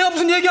 아니 또 내가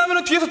무슨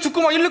얘기하면 뒤에서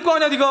듣고 막 이럴 거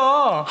아니야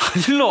네가.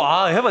 일로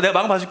와. 해봐. 내가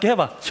막 봐줄게.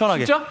 해봐.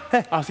 시원하게. 진짜?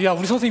 해. 알았어. 야,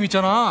 우리 선생님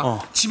있잖아.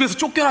 집에서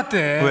쫓겨났대.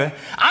 왜?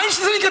 안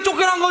씻으니까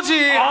쫓겨난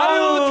거지.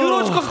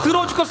 아유,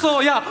 더러워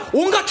죽겠어. 야,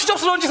 온갖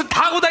추접스러운 짓을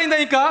다 하고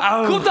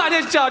다닌다니까. 그것도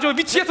아니야 진짜. 저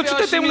미치겠어.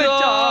 주택 때문에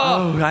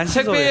진짜. 안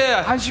씻어. 택배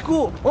안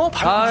씻고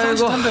바로 이상한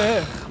짓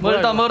한대.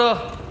 멀다 멀어.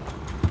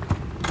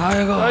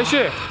 아이고.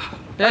 아저씨.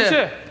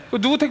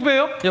 누구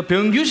택배예요? 야,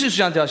 병규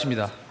씨한테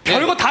하십니다.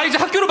 별거 다 이제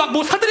학교로 막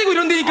뭐 사드리고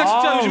이런다니까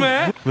진짜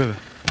요즘에. 왜?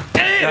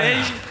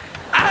 에이.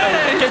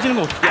 깨지는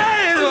거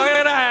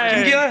어떡해?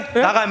 김기열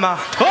나가 임마.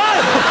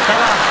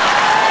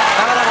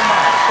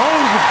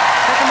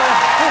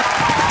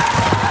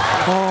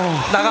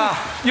 나가.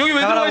 여기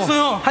왜 들어가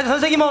있어요? 한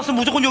선생님 왔으면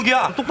무조건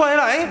여기야. 똑바로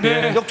해라.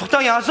 네. 역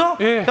적당히 알았어?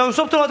 네. 자,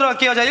 수업 들어가도록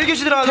할게요. 자,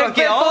 1교시 들어가도록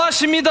할게요. 또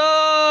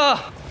하십니다.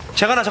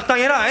 제가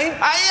적당히 해라. 아야!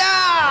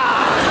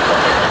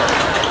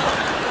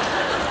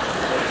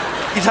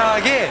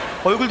 이상하게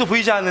얼굴도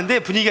보이지 않는데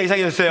분위기가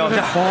이상해졌어요.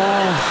 자,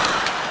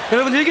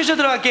 여러분 1교시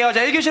들어갈게요.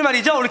 자, 1교시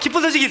말이죠. 오늘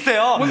기쁜 소식이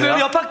있어요. 뭔데요?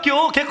 우리 옆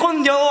학교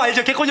개콘여고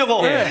알죠?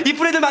 개콘여고. 네.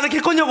 이쁜 애들 많은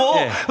개콘여고.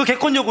 네. 그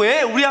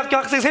개콘여고에 우리 학교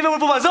학생 3명을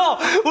뽑아서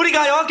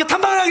우리가 여학교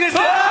탐방을 하기로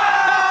했어요.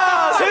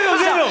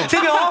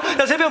 3명.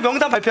 자, 3명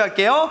명단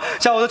발표할게요.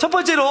 자, 오늘 첫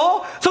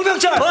번째로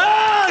송병철.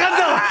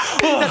 감사합니다.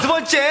 자, 두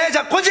번째.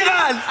 자, 권재관.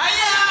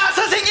 아야,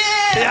 선생님.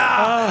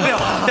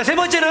 그래요. 자, 세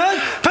번째는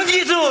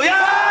변기수.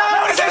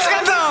 야, 우리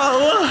섹시간다.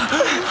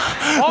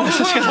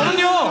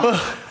 저는요.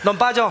 넌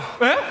빠져.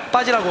 예?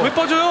 빠지라고. 왜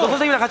빠져요? 너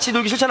선생님이랑 같이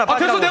놀기 싫잖아.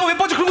 빠지라고. 됐어, 내가 왜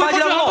빠져? 그런 거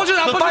빠지라고. 안 빠져요,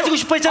 안 너 빠져요. 빠지고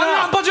싶어 했잖아. 아니,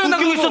 안 빠져요, 나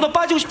웃기고 그거. 있어. 너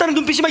빠지고 싶다는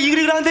눈빛이 막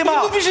이글이글 하는데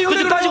막. 눈빛이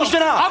이글이글 너 빠지고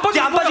싶잖아. 안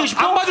빠지고 안 빠지고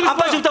싶어? 안 빠지고 안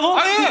빠지고 싶다고?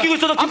 아니, 웃기고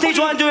있어. 너 김태희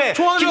좋아하는 왜?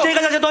 좋아하죠.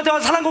 김태희가 자체 너한테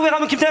와서 사랑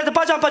고백하면 김태희한테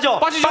빠져 안 빠져?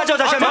 빠지죠. 빠져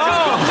다시 한번.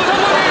 빠져. 무슨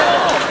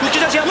상관이에요? 웃기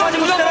자식아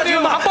빠지고 싶다는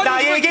지금 막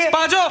나에게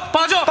빠져.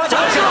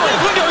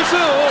 그런 게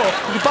어딨어요?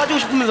 빠지고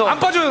싶으면서 안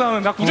빠져요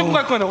나는. 나 무조건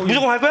갈 거야. 나 거기.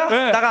 무조건 갈 거야?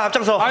 네. 나가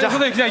앞장서. 아니 자,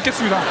 선생님 그냥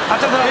있겠습니다.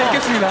 앞장서라고. 네,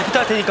 있겠습니다.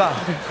 부탁할 테니까.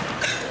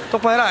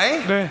 똑바로 해라.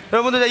 네.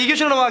 여러분들 자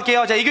 2교시로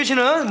넘어갈게요. 자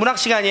 2교시는 문학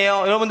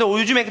시간이에요. 여러분들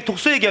요즘에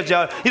독서의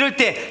계절 이럴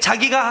때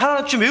자기가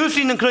하나쯤 외울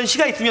수 있는 그런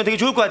시가 있으면 되게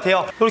좋을 것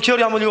같아요. 우리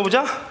기열이 한번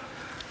읽어보자.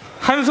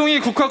 한 송이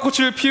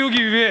국화꽃을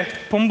피우기 위해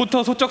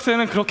봄부터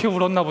소쩍새는 그렇게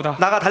울었나 보다.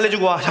 나가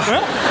달래주고 와. 자. 네?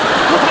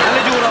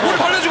 달래주고 오라고. 뭘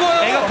달래주고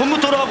와요? 애가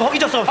봄부터 오라고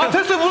허기졌어. 아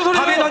됐어요. 무슨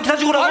소리예요? 밥에도 안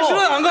기다주고 오라고. 아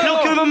싫어요. 안 가요.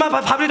 이렇게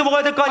울면만 밥이라도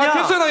먹어야 될 거 아니야. 아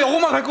됐어요. 나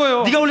영어만 갈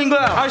거예요. 네가 올린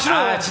거야. 아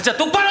싫어요. 진짜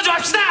똑바로 좀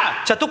합시다.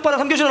 자 똑바로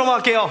 3교시로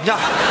넘어갈게요. 자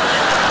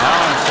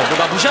진짜 너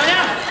나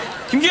무시하냐?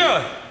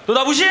 김기열, 너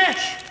나 무시해?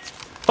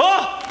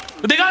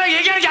 내가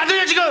얘기하는 게 안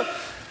들려 지금.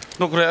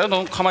 너 그래?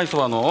 너 가만히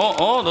있어봐 너.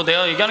 너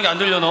내가 얘기하는 게 안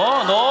들려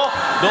너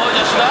이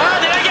자식아.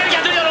 내가 얘기하는 게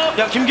안 들려 너.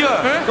 야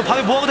김규열, 너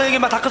밤에 뭐하고 다니게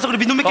막 닦아서 그래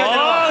민놈 맺게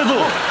하잖아.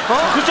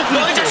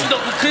 너이 자식 너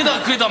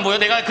그래도 안 보여?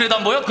 내가 그래도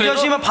안 보여? 이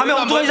자식만 밤에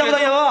엉뚱하게 자고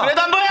다녀.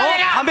 그래도 안 보여?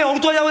 내가. 밤에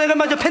엉뚱하게 자고 다니면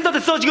완전 팬더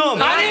됐어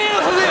지금.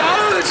 아니에요 선생님.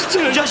 아유 진짜.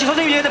 이 자식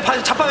선생님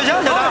얘한테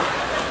자빠여자?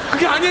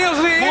 그게 아니에요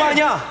선생님. 뭐가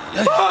아니야?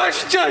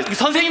 진짜.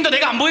 선생님도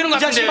내가 안 보이는 것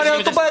같은데. 이 자식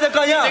말이야 또 봐야 될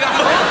거 아니야? 내가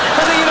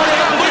선생님은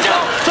내가 안 보이죠?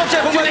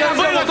 수업시간 공부하는 내가 안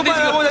보이는 거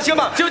똑바로 하고 지금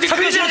지금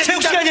 3교시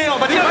체육 시간이에요.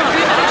 빨리.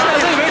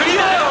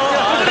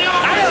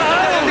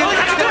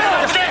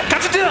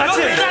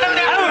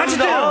 같이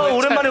뛰어요.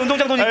 오랜만에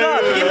운동장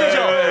도니까 되게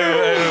힘들죠?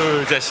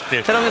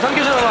 자식들. 자, 그럼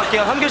 3교시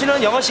넘어갈게요.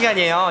 3교시는 영어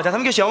시간이에요. 자,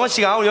 3교시 영어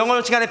시간. 우리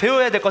영어 시간에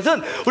배워야 될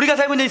것은 우리가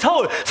살고 있는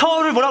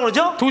서울을 뭐라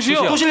그러죠?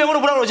 도시요. 도시를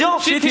영어로 뭐라 그러죠?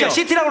 시티요. 자,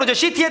 시티라고 그러죠.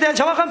 시티에 대한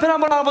정확한 표현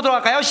한번 알아보도록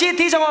할까요?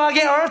 시티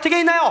정확하게 어떻게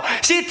있나요?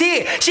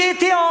 시티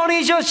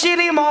어니죠.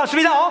 시리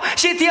맞습니다.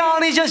 시티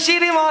어니죠.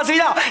 시리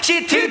맞습니다.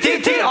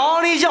 시티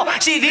어니죠.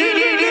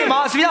 시리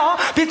맞습니다.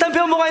 비슷한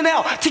표현 뭐가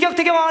있나요? 티격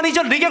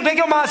아니죠.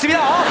 리격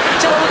맞습니다.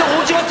 자, 여러분들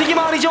오징어 튀김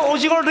아니죠.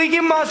 오징어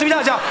리김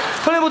맞습니다. 자,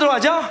 설명해보도록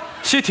하죠.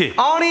 시티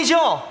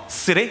아니죠.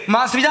 쓰리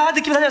맞습니다.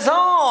 느낌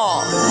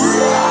살려서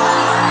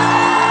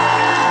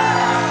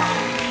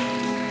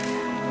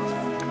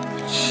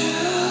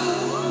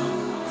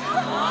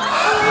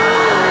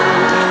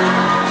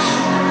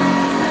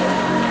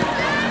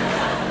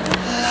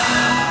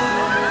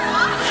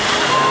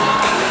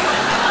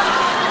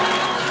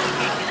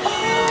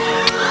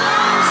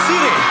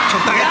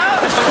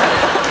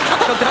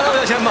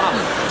적당하고요, 잠깐만.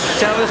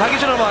 자, 여러분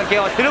 4교시로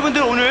넘어갈게요.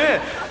 여러분들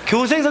오늘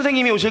교생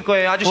선생님이 오실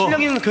거예요. 아주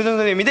실력 있는 교생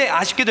선생님인데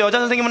아쉽게도 여자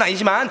선생님은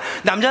아니지만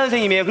남자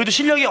선생님이에요. 그래도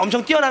실력이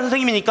엄청 뛰어난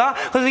선생님이니까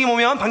선생님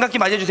오면 반갑게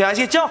맞이해주세요.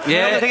 아시겠죠?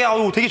 예.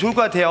 여러분들 되게 좋을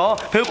것 같아요.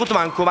 배울 것도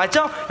많고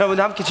맞죠?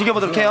 여러분들 함께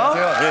즐겨보도록 해요.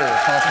 네,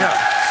 반갑습니다.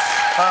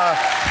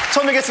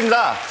 처음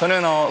뵙겠습니다.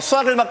 저는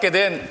수학을 맡게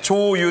된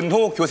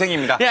조윤호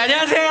교생입니다. 네,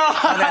 안녕하세요.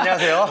 네,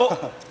 안녕하세요.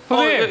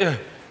 선생님.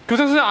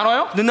 교생 선생님 안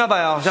와요? 늦나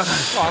봐요.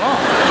 안 와.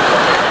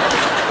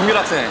 김규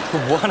학생, 그거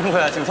뭐 하는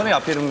거야? 지금 선생님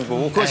앞에 이러는 거.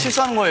 그거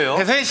실수하는 거예요.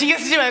 선생님 신경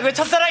쓰지 말고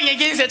첫사랑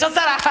얘기해주세요.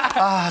 첫사랑.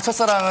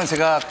 첫사랑은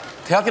제가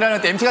대학교 다닐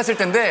때 MT 갔을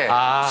텐데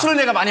술을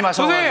내가 많이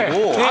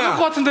마셔가지고. 선생님, 안할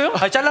것 같은데요?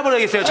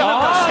 잘라버려야겠어요.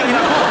 시간이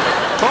나고.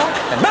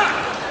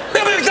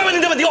 내가 왜 이렇게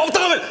만는데 네가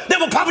없다고 하면 내가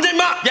뭐 바보냐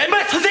임마! 야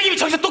임마 선생님이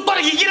저기서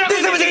똑바로 얘기를 하고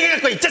있는데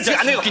얘기할 거야 이 자식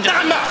안 해요.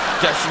 딱 임마!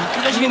 야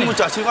웃긴 자식이네. 뭐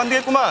자식 안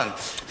되겠구만.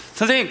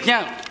 선생님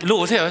그냥 일로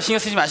오세요. 신경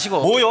쓰지 마시고.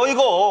 뭐요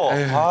이거?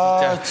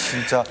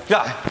 진짜.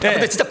 야,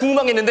 근데 진짜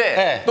궁금한 게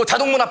있는데 너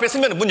자동문 앞에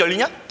쓰면 문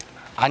열리냐?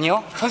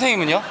 아니요.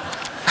 선생님은요?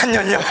 안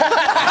열려.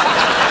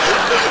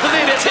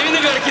 선생님 내가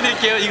재밌는 거 가르쳐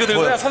드릴게요. 이거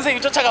들고요.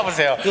 선생님 쫓아가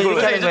보세요.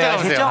 선생님 쫓아가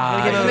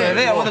보세요. 이렇게 하면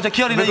돼. 오늘 저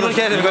기어리는 이걸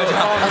이렇게 해야 되는 거예요.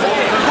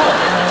 선생님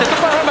그리고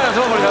똑바로 한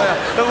말씀 해보려요.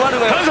 뭐 하는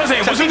거예요?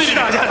 선생님 무슨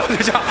일이야?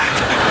 선생님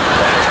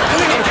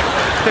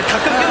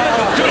가끔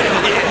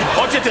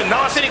어쨌든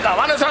나왔으니까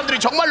많은 사람들이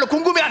정말로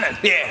궁금해하는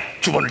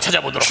주번을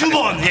찾아보도록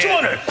하겠습니다.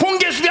 주번을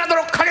공개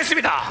수배하도록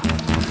하겠습니다.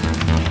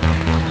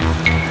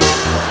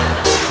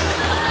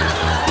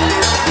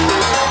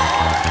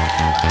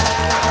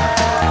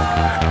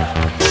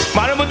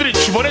 많은 분들이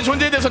주번의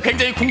존재에 대해서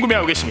굉장히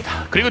궁금해하고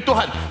계십니다. 그리고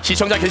또한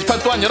시청자 게시판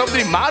또한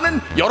여러분들이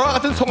많은 열화와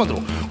같은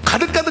성원으로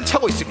가득가득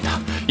차고 있습니다.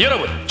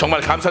 여러분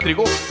정말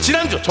감사드리고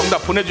지난주 정답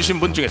보내주신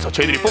분 중에서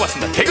저희들이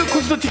뽑았습니다.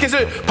 개그콘서트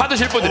티켓을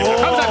받으실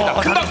분들입니다.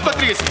 감사합니다. 큰 박수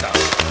부탁드리겠습니다.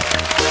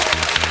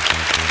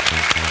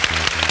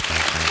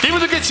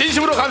 이분들께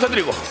진심으로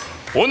감사드리고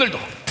오늘도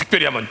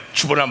특별히 한번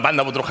주번을 한번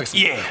만나보도록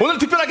하겠습니다. 오늘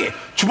특별하게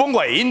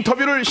주번과의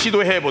인터뷰를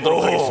시도해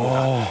보도록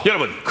하겠습니다.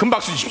 여러분 큰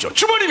박수 주십시오.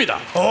 주번입니다.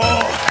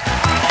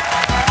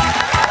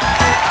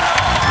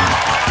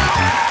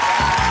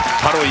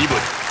 바로 이분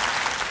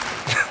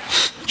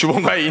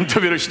주번과의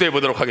인터뷰를 시도해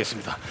보도록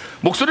하겠습니다.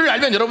 목소리를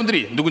알면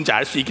여러분들이 누군지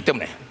알 수 있기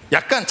때문에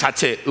약간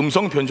자체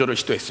음성 변조를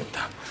시도했습니다.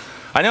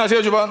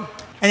 안녕하세요 주번.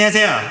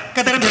 안녕하세요.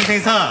 까다로운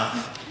변성에서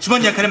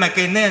주번 역할을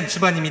맡고 있는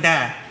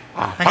주번입니다.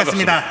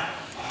 반갑습니다.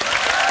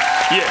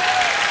 예.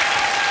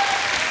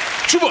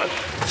 주번,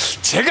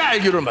 제가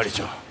알기로는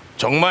말이죠.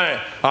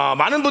 정말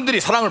많은 분들이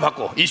사랑을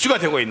받고 이슈가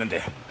되고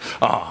있는데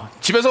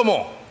집에서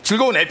뭐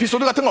즐거운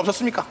에피소드 같은 거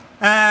없었습니까?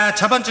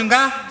 저번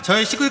주인가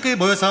저희 식구들끼리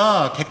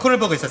모여서 개코를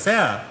보고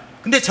있었어요.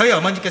 근데 저희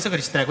어머니께서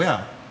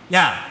그러시더라고요.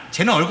 야,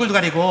 쟤는 얼굴도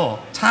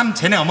가리고 참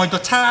쟤네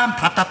어머니도 참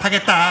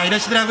답답하겠다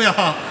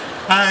이러시더라고요.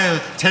 아유,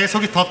 제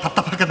속이 더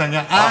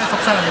답답하거든요.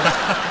 속상합니다.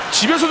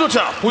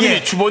 집에서조차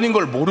본인이 주번인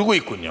걸 모르고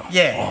있군요.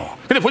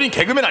 근데 본인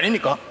개그맨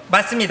아닙니까?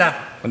 맞습니다.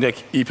 근데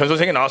이 변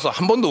선생이 나와서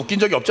한 번도 웃긴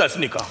적이 없지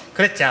않습니까?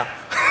 그랬죠.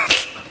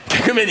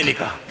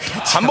 개그맨이니까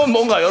한번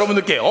뭔가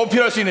여러분들께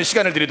어필할 수 있는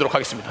시간을 드리도록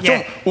하겠습니다.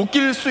 좀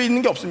웃길 수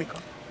있는 게 없습니까?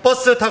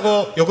 버스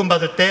타고 요금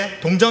받을 때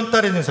동전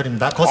떨어지는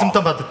소리입니다.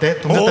 거슴돈 받을 때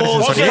동전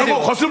떨어지는 소리. 버스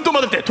타고 거슴돈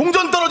받을 때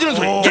동전 떨어지는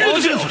소리.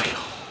 예를 들어주세요.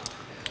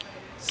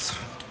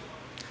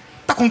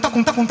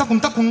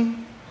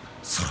 따콩따콩따콩따콩따콩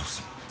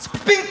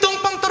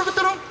삥똥빵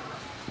떨어졌더라.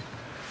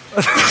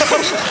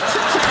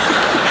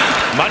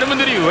 많은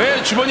분들이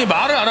왜 주번이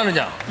말을 안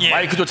하느냐,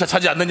 마이크조차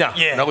차지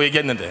않느냐라고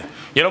얘기했는데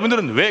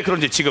여러분들은 왜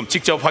그런지 지금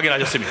직접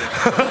확인하셨습니다.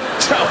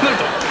 자,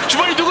 오늘도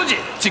주번이 누군지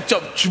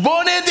직접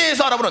주번에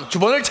대해서 알아보는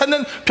주번을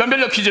찾는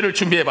변별력 퀴즈를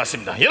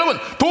준비해봤습니다. 여러분,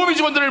 도우미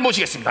주번들을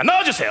모시겠습니다.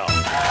 나와주세요.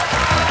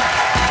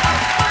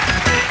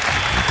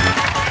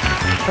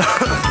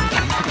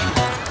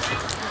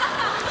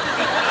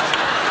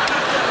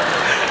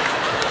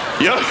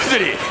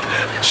 여러분들이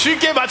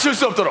쉽게 맞출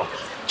수 없도록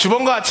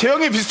주번과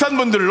체형이 비슷한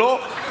분들로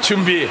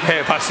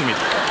준비해봤습니다.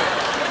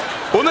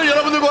 오늘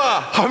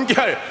여러분들과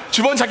함께할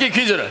주번 찾기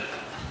퀴즈는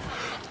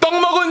떡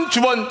먹은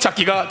주번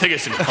찾기가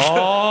되겠습니다.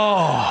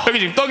 여기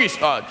지금 떡이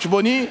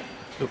주번이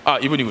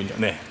이분이군요.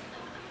 네,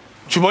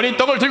 주번이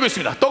떡을 들고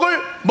있습니다. 떡을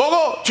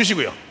먹어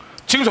주시고요.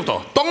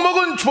 지금부터 떡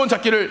먹은 주번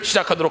찾기를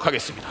시작하도록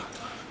하겠습니다.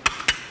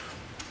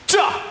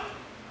 자,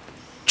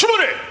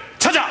 주번을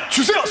찾아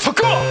주세요.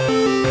 섞어.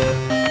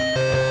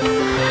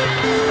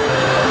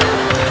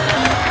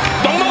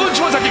 떡 먹은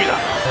주번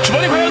찾기입니다.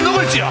 주번이 과연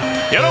누굴지요?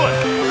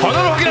 여러분,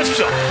 번호를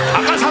확인하십시오.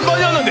 아까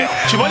 3번이었는데요.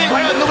 주번이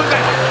과연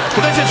누굴까요?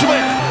 도대체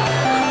주번이,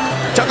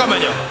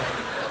 잠깐만요.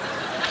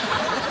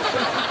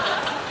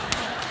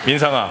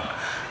 민상아,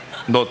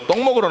 너 떡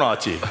먹으러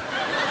나왔지?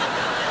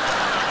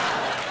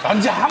 난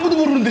이제 아무도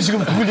모르는데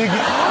지금 그걸 얘기.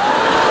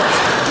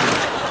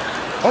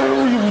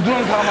 아유, 이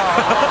우둔한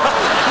사람아.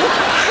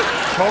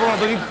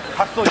 결혼하더니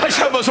갔어.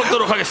 다시 한번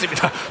섞도록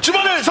하겠습니다.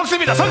 주번을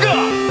섞습니다. 섞어.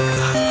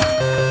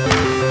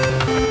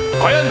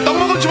 과연 떡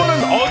먹은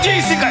주번은 어디에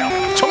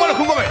있을까요? 정말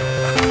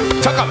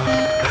궁금해요.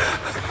 잠깐만.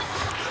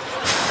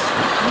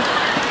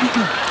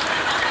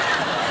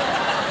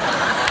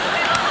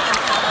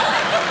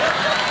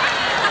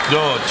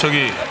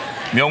 저기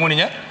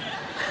명훈이냐?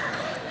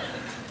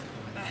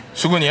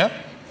 수근이야?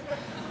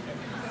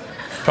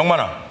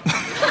 병만아.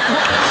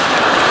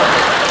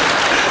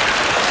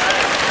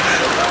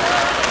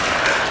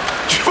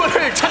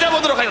 주번을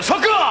찾아보도록 하죠.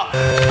 섞어.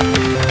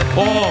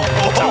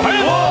 자,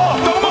 과연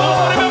떡 먹은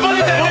사람이 몇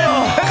번인데?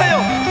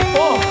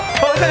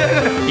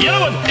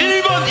 여러분,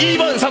 1번,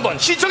 2번, 3번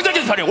시청자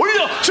게시판에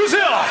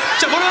올려주세요.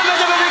 자, 모르는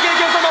가자면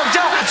이렇게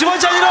먹자. 주번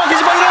찾으러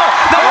게시판으로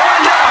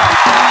나와.